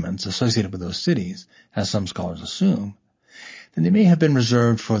monuments associated with those cities, as some scholars assume, then they may have been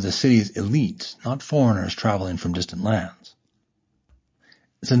reserved for the city's elites, not foreigners traveling from distant lands.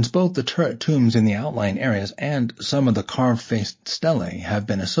 Since both the turret tombs in the outlying areas and some of the carved-faced stelae have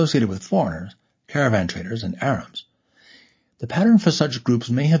been associated with foreigners, caravan traders, and Arabs, the pattern for such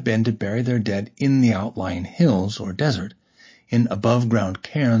groups may have been to bury their dead in the outlying hills or desert, in above-ground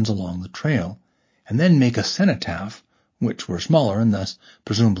cairns along the trail, and then make a cenotaph, which were smaller and thus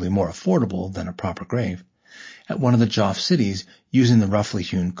presumably more affordable than a proper grave, at one of the Joff cities using the roughly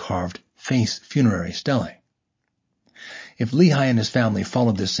hewn carved face funerary stelae. If Lehi and his family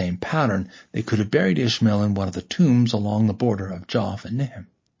followed this same pattern, they could have buried Ishmael in one of the tombs along the border of Joff and Nihm,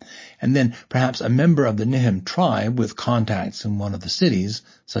 and then perhaps a member of the Nihm tribe with contacts in one of the cities,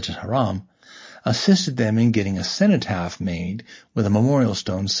 such as Haram, assisted them in getting a cenotaph made with a memorial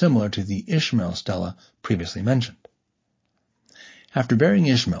stone similar to the Ishmael stela previously mentioned. After burying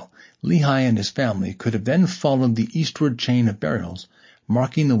Ishmael, Lehi and his family could have then followed the eastward chain of burials,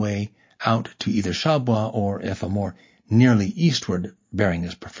 marking the way out to either Shabwa or, if a more nearly eastward bearing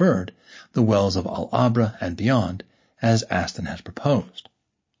is preferred, the wells of Al-Abra and beyond, as Aston has proposed.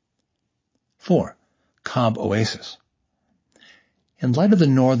 4. Kab Oasis. In light of the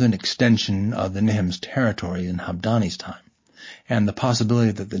northern extension of the Nihim's territory in Habdani's time, and the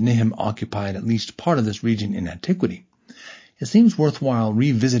possibility that the Nihm occupied at least part of this region in antiquity, it seems worthwhile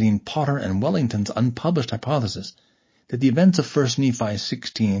revisiting Potter and Wellington's unpublished hypothesis that the events of 1 Nephi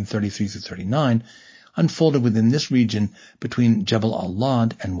 16:33-39 unfolded within this region between Jebel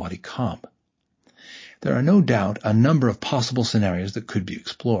al-Lad and Wadi Kab. There are no doubt a number of possible scenarios that could be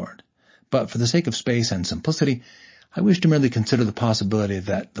explored, but for the sake of space and simplicity, I wish to merely consider the possibility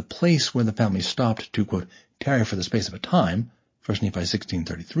that the place where the family stopped to, quote, tarry for the space of a time, 1 Nephi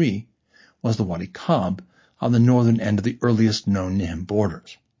 16:33, was the Wadi Kab, on the northern end of the earliest known Nihm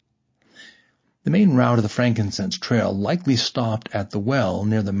borders. The main route of the frankincense trail likely stopped at the well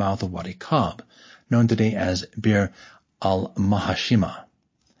near the mouth of Wadi Kab, known today as Bir al-Mahashima.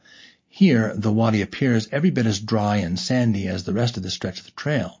 Here, the wadi appears every bit as dry and sandy as the rest of the stretch of the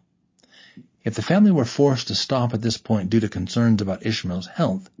trail. If the family were forced to stop at this point due to concerns about Ishmael's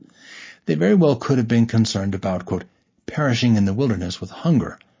health, they very well could have been concerned about, quote, perishing in the wilderness with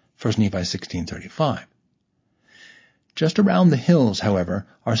hunger, 1 Nephi 16:35. Just around the hills, however,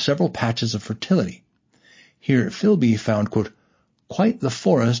 are several patches of fertility. Here Philby found, quote, quite the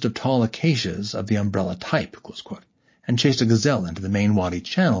forest of tall acacias of the umbrella type, close quote, and chased a gazelle into the main wadi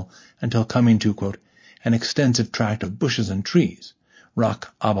channel until coming to, quote, an extensive tract of bushes and trees,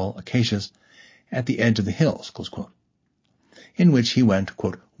 rock, abal, acacias, at the edge of the hills, close quote, in which he went,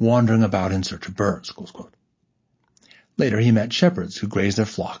 quote, wandering about in search of birds, close quote. Later he met shepherds who grazed their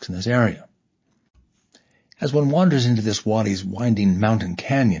flocks in this area. As one wanders into this wadi's winding mountain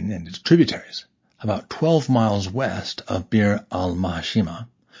canyon and its tributaries, about 12 miles west of Bir al-Mahashima,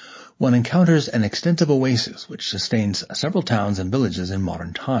 one encounters an extensive oasis which sustains several towns and villages in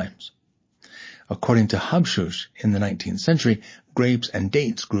modern times. According to Habshush, in the 19th century, grapes and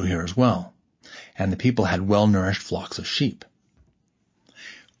dates grew here as well, and the people had well-nourished flocks of sheep.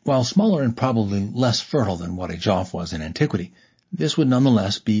 While smaller and probably less fertile than Wadi Jaf was in antiquity, this would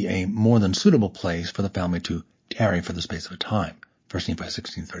nonetheless be a more than suitable place for the family to tarry for the space of a time, 1 Nephi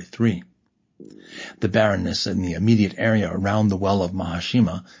 16:33. The barrenness in the immediate area around the well of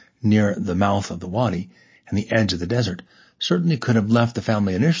Mahashima, near the mouth of the wadi and the edge of the desert, certainly could have left the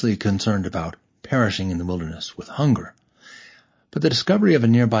family initially concerned about perishing in the wilderness with hunger. But the discovery of a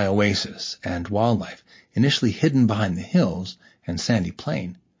nearby oasis and wildlife, initially hidden behind the hills and sandy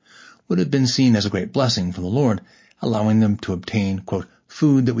plain, would have been seen as a great blessing from the Lord, allowing them to obtain, quote,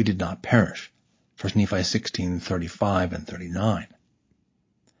 food that we did not perish, 1 Nephi 16:35 and 39.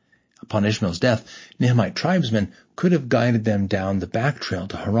 Upon Ishmael's death, Nahomite tribesmen could have guided them down the back trail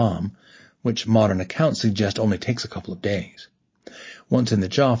to Haram, which modern accounts suggest only takes a couple of days. Once in the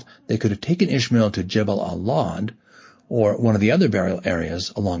Jaf, they could have taken Ishmael to Jebel al-Lad, or one of the other burial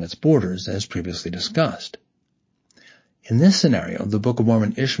areas along its borders, as previously discussed. In this scenario, the Book of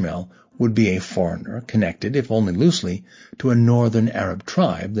Mormon Ishmael would be a foreigner connected, if only loosely, to a northern Arab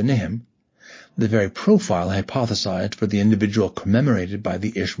tribe, the Nihm, the very profile hypothesized for the individual commemorated by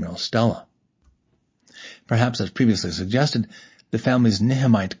the Ishmael stela. Perhaps, as previously suggested, the family's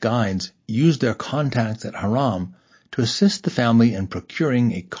Nahomite guides used their contacts at Haram to assist the family in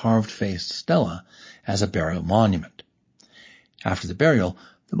procuring a carved-faced stela as a burial monument. After the burial,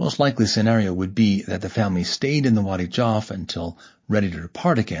 the most likely scenario would be that the family stayed in the Wadi Jaf until ready to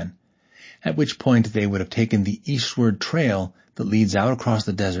depart again, at which point they would have taken the eastward trail that leads out across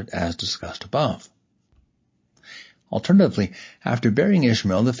the desert as discussed above. Alternatively, after burying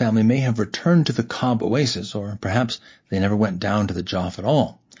Ishmael, the family may have returned to the Kab oasis, or perhaps they never went down to the Jaf at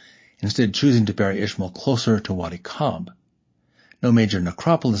all, instead choosing to bury Ishmael closer to Wadi Kab. No major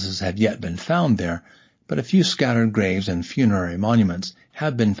necropolises have yet been found there, but a few scattered graves and funerary monuments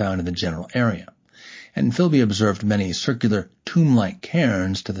have been found in the general area, and Philby observed many circular tomb-like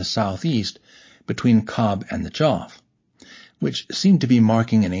cairns to the southeast between Kab and the Jaf, which seemed to be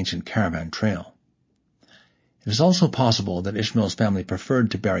marking an ancient caravan trail. It is also possible that Ishmael's family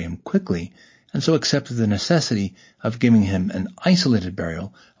preferred to bury him quickly, and so accepted the necessity of giving him an isolated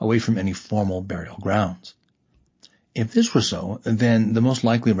burial away from any formal burial grounds. If this were so, then the most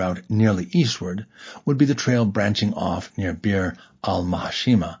likely route nearly eastward would be the trail branching off near Bir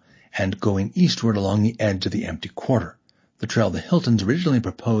al-Mahashima and going eastward along the edge of the empty quarter, the trail the Hiltons originally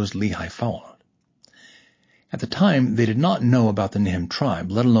proposed Lehi followed. At the time, they did not know about the Nihm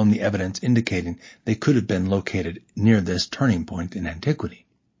tribe, let alone the evidence indicating they could have been located near this turning point in antiquity.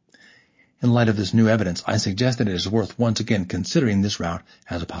 In light of this new evidence, I suggest that it is worth once again considering this route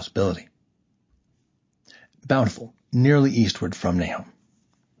as a possibility. Bountiful, nearly eastward from Nahom.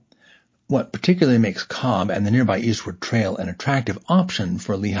 What particularly makes Cobb and the nearby eastward trail an attractive option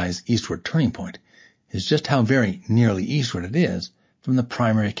for Lehi's eastward turning point is just how very nearly eastward it is from the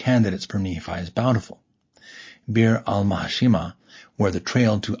primary candidates for Nephi's Bountiful. Bir al-Mahashima, where the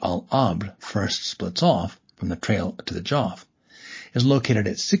trail to Al-Abd first splits off from the trail to the Jaf, is located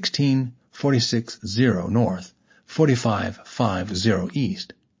at 1646.0 north, 4550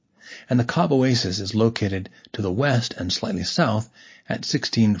 east, and the Oasis is located to the west and slightly south at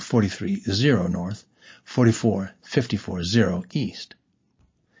 1643.0 north, 4454.0 east.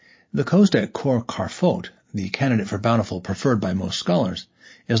 The coast at Khor Karfot, the candidate for Bountiful preferred by most scholars,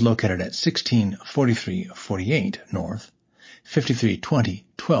 is located at 1643.48 north,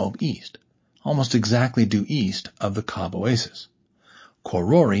 5320.12 east, almost exactly due east of the Cobb Oasis. Khor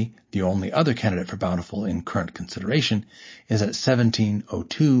Rory, the only other candidate for Bountiful in current consideration, is at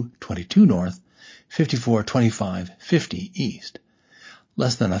 1702.22 north, 5425.50 east,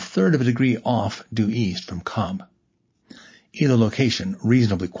 less than a third of a degree off due east from Cobb. Either location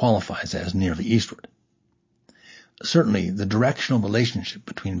reasonably qualifies as nearly eastward. Certainly, the directional relationship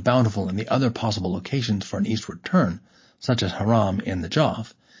between Bountiful and the other possible locations for an eastward turn such as Haram in the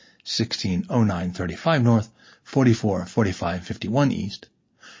Jaf, 1609-35 north, 44-45-51 east,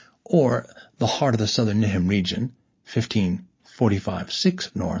 or the heart of the southern Nihm region,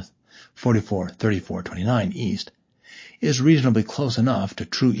 15-45-6 north, 44-34-29 east, is reasonably close enough to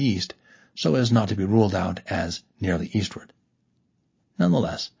true east so as not to be ruled out as nearly eastward.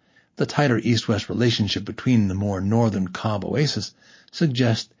 Nonetheless, the tighter east-west relationship between the more northern Kab oasis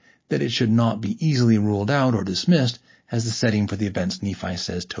suggests that it should not be easily ruled out or dismissed as the setting for the events Nephi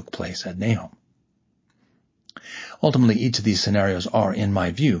says took place at Nahom. Ultimately, each of these scenarios are, in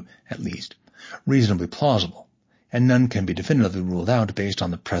my view, at least, reasonably plausible, and none can be definitively ruled out based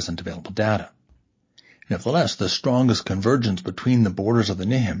on the present available data. Nevertheless, the strongest convergence between the borders of the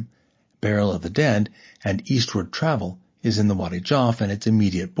Nihm, burial of the dead, and eastward travel is in the Wadi Jaf and its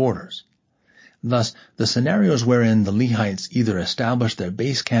immediate borders. Thus, the scenarios wherein the Lehites either established their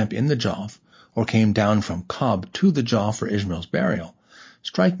base camp in the Jaf or came down from Kab to the Jaf for Ishmael's burial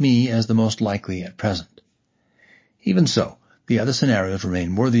strike me as the most likely at present. Even so, the other scenarios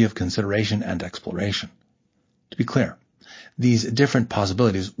remain worthy of consideration and exploration. To be clear, these different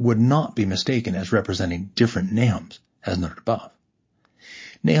possibilities would not be mistaken as representing different Nahoms, as noted above.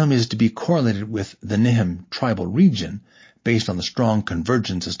 Nahom is to be correlated with the Nihm tribal region based on the strong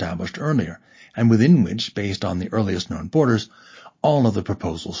convergence established earlier, and within which, based on the earliest known borders, all of the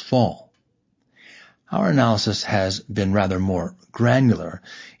proposals fall. Our analysis has been rather more granular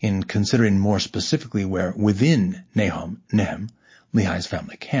in considering more specifically where within Nihm, Lehi's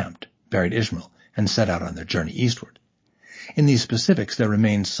family camped, buried Ishmael, and set out on their journey eastward. In these specifics, there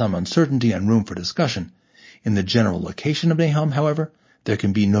remains some uncertainty and room for discussion. In the general location of Nahom, however, there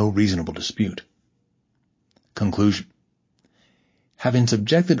can be no reasonable dispute. Conclusion. Having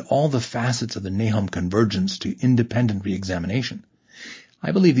subjected all the facets of the Nahom convergence to independent reexamination,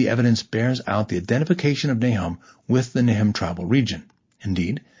 I believe the evidence bears out the identification of Nahom with the Nihm tribal region.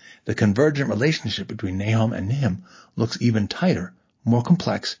 Indeed, the convergent relationship between Nahom and Nihm looks even tighter, more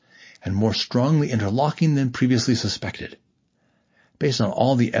complex, and more strongly interlocking than previously suspected. Based on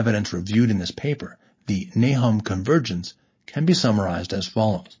all the evidence reviewed in this paper, the Nahom convergence can be summarized as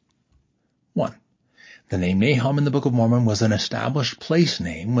follows. 1. The name Nahom in the Book of Mormon was an established place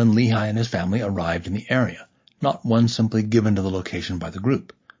name when Lehi and his family arrived in the area, not one simply given to the location by the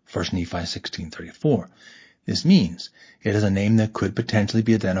group. 1 Nephi 16:34. This means it is a name that could potentially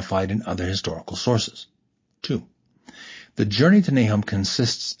be identified in other historical sources. 2. The journey to Nahom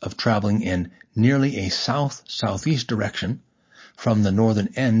consists of traveling in nearly a south-southeast direction from the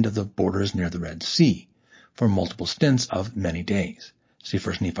northern end of the borders near the Red Sea for multiple stints of many days. See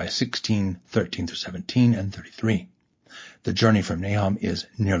 1 Nephi 16:13-17 and 33. The journey from Nahom is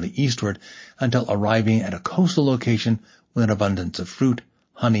nearly eastward until arriving at a coastal location with an abundance of fruit,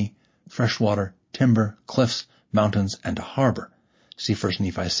 honey, fresh water, timber, cliffs, mountains, and a harbor. See 1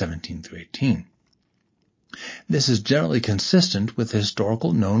 Nephi 17-18. This is generally consistent with the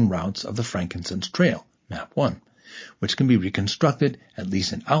historical known routes of the Frankincense Trail, Map 1, which can be reconstructed, at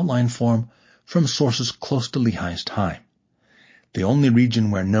least in outline form, from sources close to Lehi's time. The only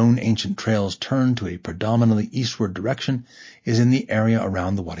region where known ancient trails turn to a predominantly eastward direction is in the area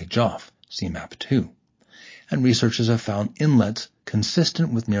around the Wadi Jaf, see Map 2, and researchers have found inlets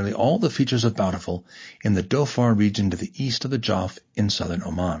consistent with nearly all the features of Bountiful in the Dhofar region to the east of the Jaf in southern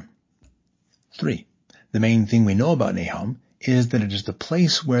Oman. 3. The main thing we know about Nahom is that it is the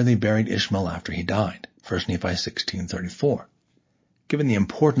place where they buried Ishmael after he died, 1 Nephi 16:34. Given the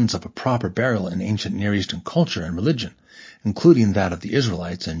importance of a proper burial in ancient Near Eastern culture and religion, including that of the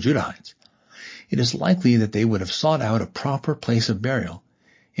Israelites and Judahites, it is likely that they would have sought out a proper place of burial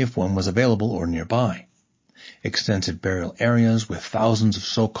if one was available or nearby. Extensive burial areas with thousands of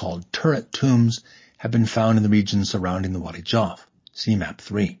so-called turret tombs have been found in the region surrounding the Wadi Jaf, see Map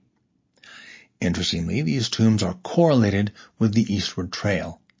 3. Interestingly, these tombs are correlated with the Eastward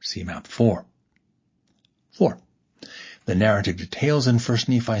Trail, see Map 4. 4. The narrative details in 1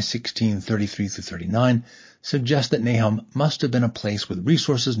 Nephi 16:33-39 suggest that Nahom must have been a place with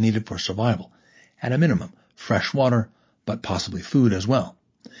resources needed for survival, at a minimum, fresh water, but possibly food as well.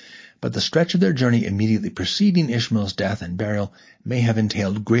 But the stretch of their journey immediately preceding Ishmael's death and burial may have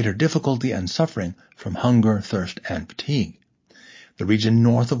entailed greater difficulty and suffering from hunger, thirst, and fatigue. The region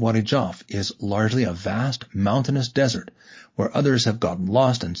north of Wadi Jaf is largely a vast mountainous desert where others have gotten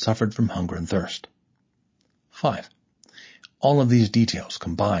lost and suffered from hunger and thirst. 5. All of these details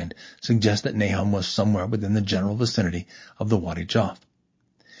combined suggest that Nahom was somewhere within the general vicinity of the Wadi Jaf.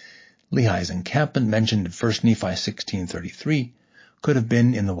 Lehi's encampment mentioned in 1 Nephi 16:33 could have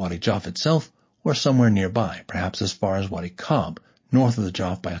been in the Wadi Jaf itself or somewhere nearby, perhaps as far as Wadi Kab, north of the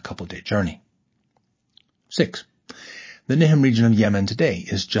Jaf by a couple-day journey. 6. The Nihm region of Yemen today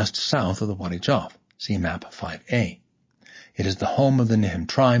is just south of the Wadi Jaf, see map 5A. It is the home of the Nihm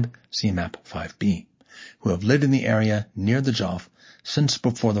tribe, see map 5B, who have lived in the area near the Jaf since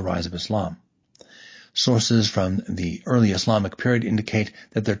before the rise of Islam. Sources from the early Islamic period indicate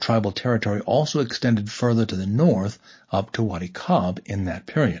that their tribal territory also extended further to the north up to Wadi Kab in that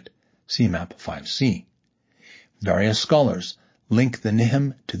period, see map 5C. Various scholars link the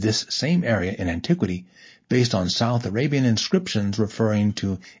Nihm to this same area in antiquity based on South Arabian inscriptions referring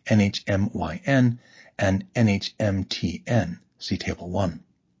to Nhmyn and Nhmtn, see Table 1.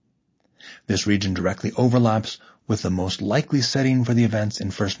 This region directly overlaps with the most likely setting for the events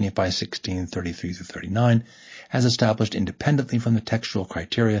in 1 Nephi 16:33-39, as established independently from the textual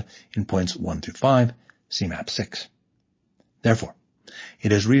criteria in points 1 through 5, see map 6. Therefore,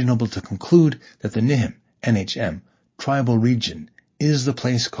 it is reasonable to conclude that the Nihm, NHM, tribal region is the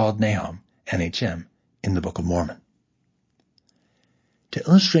place called Nahom, NHM, in the Book of Mormon. To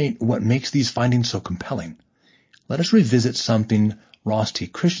illustrate what makes these findings so compelling, let us revisit something Ross T.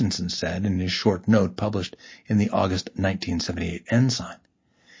 Christensen said in his short note published in the August 1978 Ensign.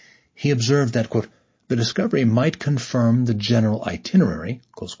 He observed that, quote, the discovery might confirm the general itinerary,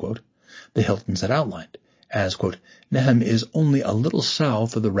 close quote, the Hiltons had outlined, as, quote, Nihm is only a little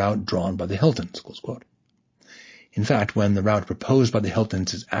south of the route drawn by the Hiltons, close quote. In fact, when the route proposed by the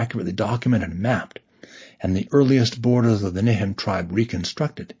Hiltons is accurately documented and mapped, and the earliest borders of the Nihm tribe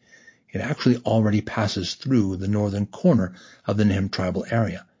reconstructed, it actually already passes through the northern corner of the Nihm tribal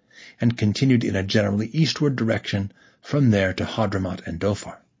area, and continued in a generally eastward direction from there to Hadramaut and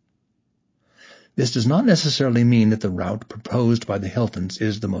Dhofar. This does not necessarily mean that the route proposed by the Hiltons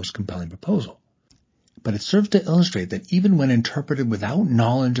is the most compelling proposal, but it serves to illustrate that even when interpreted without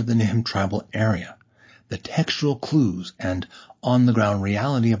knowledge of the Nihm tribal area, the textual clues and on-the-ground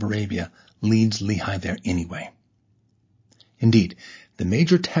reality of Arabia leads Lehi there anyway. Indeed, the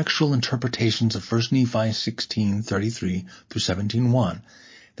major textual interpretations of 1 Nephi 16:33-17:1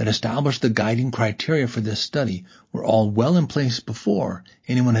 that established the guiding criteria for this study were all well in place before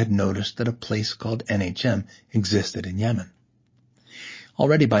anyone had noticed that a place called NHM existed in Yemen.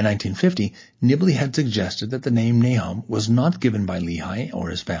 Already by 1950, Nibley had suggested that the name Nahom was not given by Lehi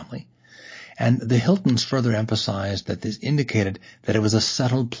or his family, and the Hiltons further emphasized that this indicated that it was a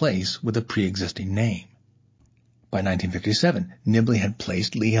settled place with a pre-existing name. By 1957, Nibley had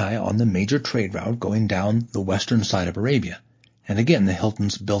placed Lehi on the major trade route going down the western side of Arabia, and again the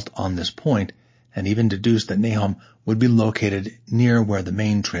Hiltons built on this point and even deduced that Nahom would be located near where the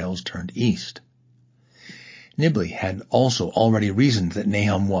main trails turned east. Nibley had also already reasoned that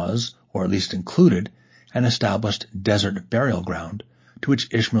Nahom was, or at least included, an established desert burial ground to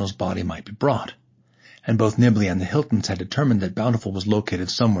which Ishmael's body might be brought, and both Nibley and the Hiltons had determined that Bountiful was located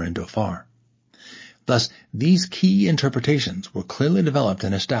somewhere in Dhofar. Thus, these key interpretations were clearly developed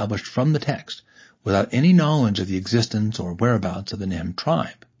and established from the text without any knowledge of the existence or whereabouts of the Nihm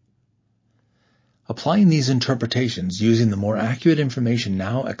tribe. Applying these interpretations using the more accurate information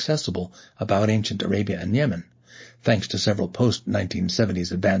now accessible about ancient Arabia and Yemen, thanks to several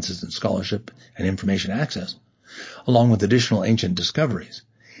post-1970s advances in scholarship and information access, along with additional ancient discoveries,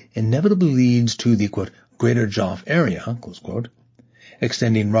 inevitably leads to the, quote, Greater Jaf area, close quote,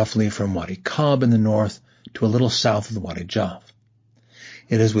 extending roughly from Wadi Kab in the north to a little south of the Wadi Jaf.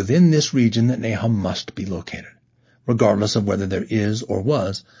 It is within this region that Nahom must be located, regardless of whether there is or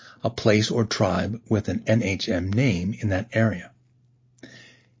was a place or tribe with an NHM name in that area.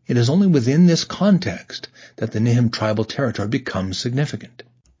 It is only within this context that the Nihm tribal territory becomes significant.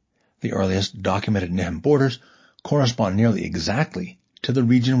 The earliest documented Nihm borders correspond nearly exactly to the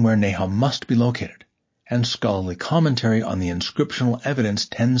region where Nahom must be located, and scholarly commentary on the inscriptional evidence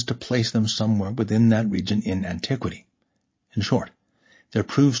tends to place them somewhere within that region in antiquity. In short, there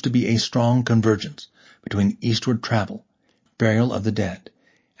proves to be a strong convergence between eastward travel, burial of the dead,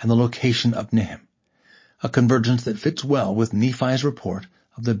 and the location of Nihm, a convergence that fits well with Nephi's report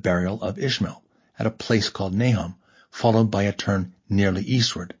of the burial of Ishmael at a place called Nahom, followed by a turn nearly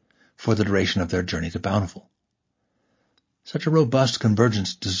eastward for the duration of their journey to Bountiful. Such a robust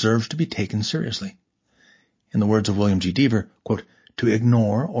convergence deserves to be taken seriously. In the words of William G. Deaver, quote, to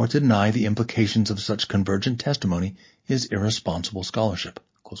ignore or to deny the implications of such convergent testimony is irresponsible scholarship,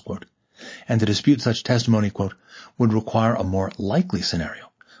 close quote, and to dispute such testimony, quote, would require a more likely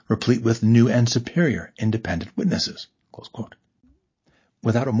scenario, replete with new and superior independent witnesses, close quote.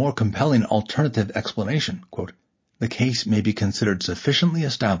 Without a more compelling alternative explanation, quote, the case may be considered sufficiently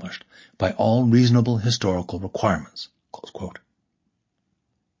established by all reasonable historical requirements, close quote.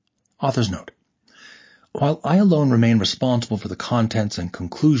 Author's note. While I alone remain responsible for the contents and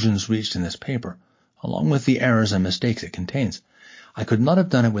conclusions reached in this paper, along with the errors and mistakes it contains. I could not have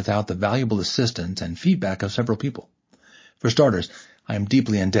done it without the valuable assistance and feedback of several people. For starters, I am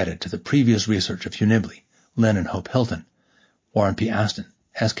deeply indebted to the previous research of Hugh Nibley, Lynn and Hope Hilton, Warren P. Aston,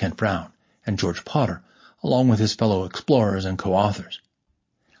 S. Kent Brown, and George Potter, along with his fellow explorers and co-authors.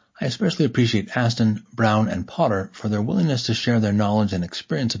 I especially appreciate Aston, Brown, and Potter for their willingness to share their knowledge and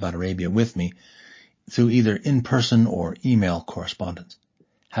experience about Arabia with me through either in-person or email correspondence.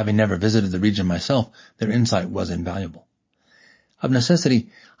 Having never visited the region myself, their insight was invaluable. Of necessity,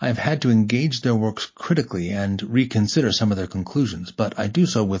 I have had to engage their works critically and reconsider some of their conclusions, but I do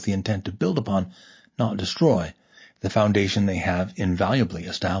so with the intent to build upon, not destroy, the foundation they have invaluably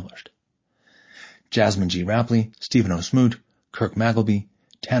established. Jasmine G. Rapley, Stephen O. Smoot, Kirk Magleby,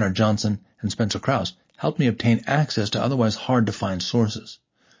 Tanner Johnson, and Spencer Krause helped me obtain access to otherwise hard-to-find sources.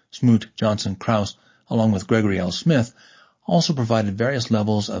 Smoot, Johnson, Krause, along with Gregory L. Smith, also provided various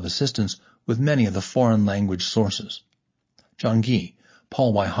levels of assistance with many of the foreign language sources. John Gee,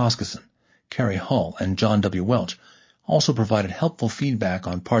 Paul Y. Hoskisson, Carrie Hull, and John W. Welch also provided helpful feedback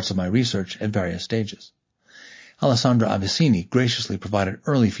on parts of my research at various stages. Alessandra Avicini graciously provided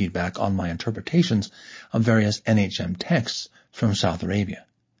early feedback on my interpretations of various NHM texts from South Arabia.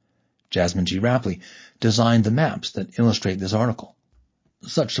 Jasmine G. Rapley designed the maps that illustrate this article.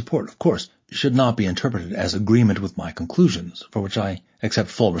 Such support, of course, should not be interpreted as agreement with my conclusions, for which I accept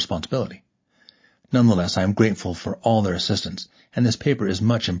full responsibility. Nonetheless, I am grateful for all their assistance, and this paper is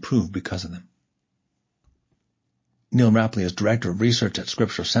much improved because of them. Neil Rapley is Director of Research at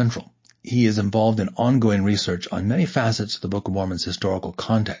Scripture Central. He is involved in ongoing research on many facets of the Book of Mormon's historical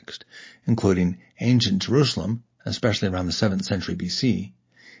context, including ancient Jerusalem, especially around the 7th century BC,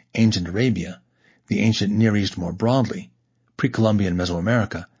 ancient Arabia, the ancient Near East more broadly, pre-Columbian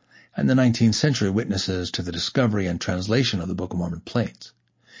Mesoamerica, and the 19th century witnesses to the discovery and translation of the Book of Mormon plates.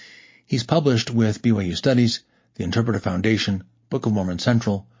 He's published with BYU Studies, the Interpreter Foundation, Book of Mormon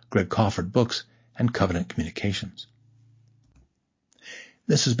Central, Greg Cofford Books, and Covenant Communications.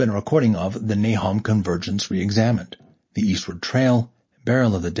 This has been a recording of the Nahom Convergence Reexamined, the Eastward Trail,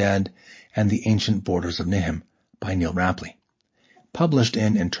 Burial of the Dead, and the Ancient Borders of Nihm by Neil Rapley. Published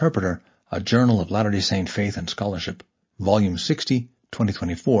in Interpreter, a Journal of Latter-day Saint Faith and Scholarship, Volume 60,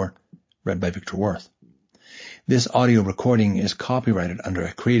 2024, read by Victor Worth. This audio recording is copyrighted under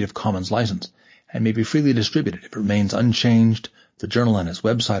a Creative Commons license and may be freely distributed if it remains unchanged, the journal and its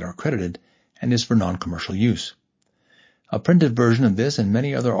website are credited, and is for non-commercial use. A printed version of this and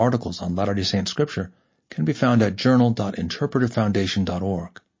many other articles on Latter-day Saint Scripture can be found at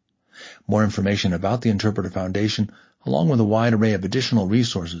journal.interpreterfoundation.org. More information about the Interpreter Foundation, along with a wide array of additional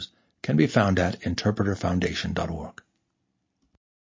resources, can be found at interpreterfoundation.org.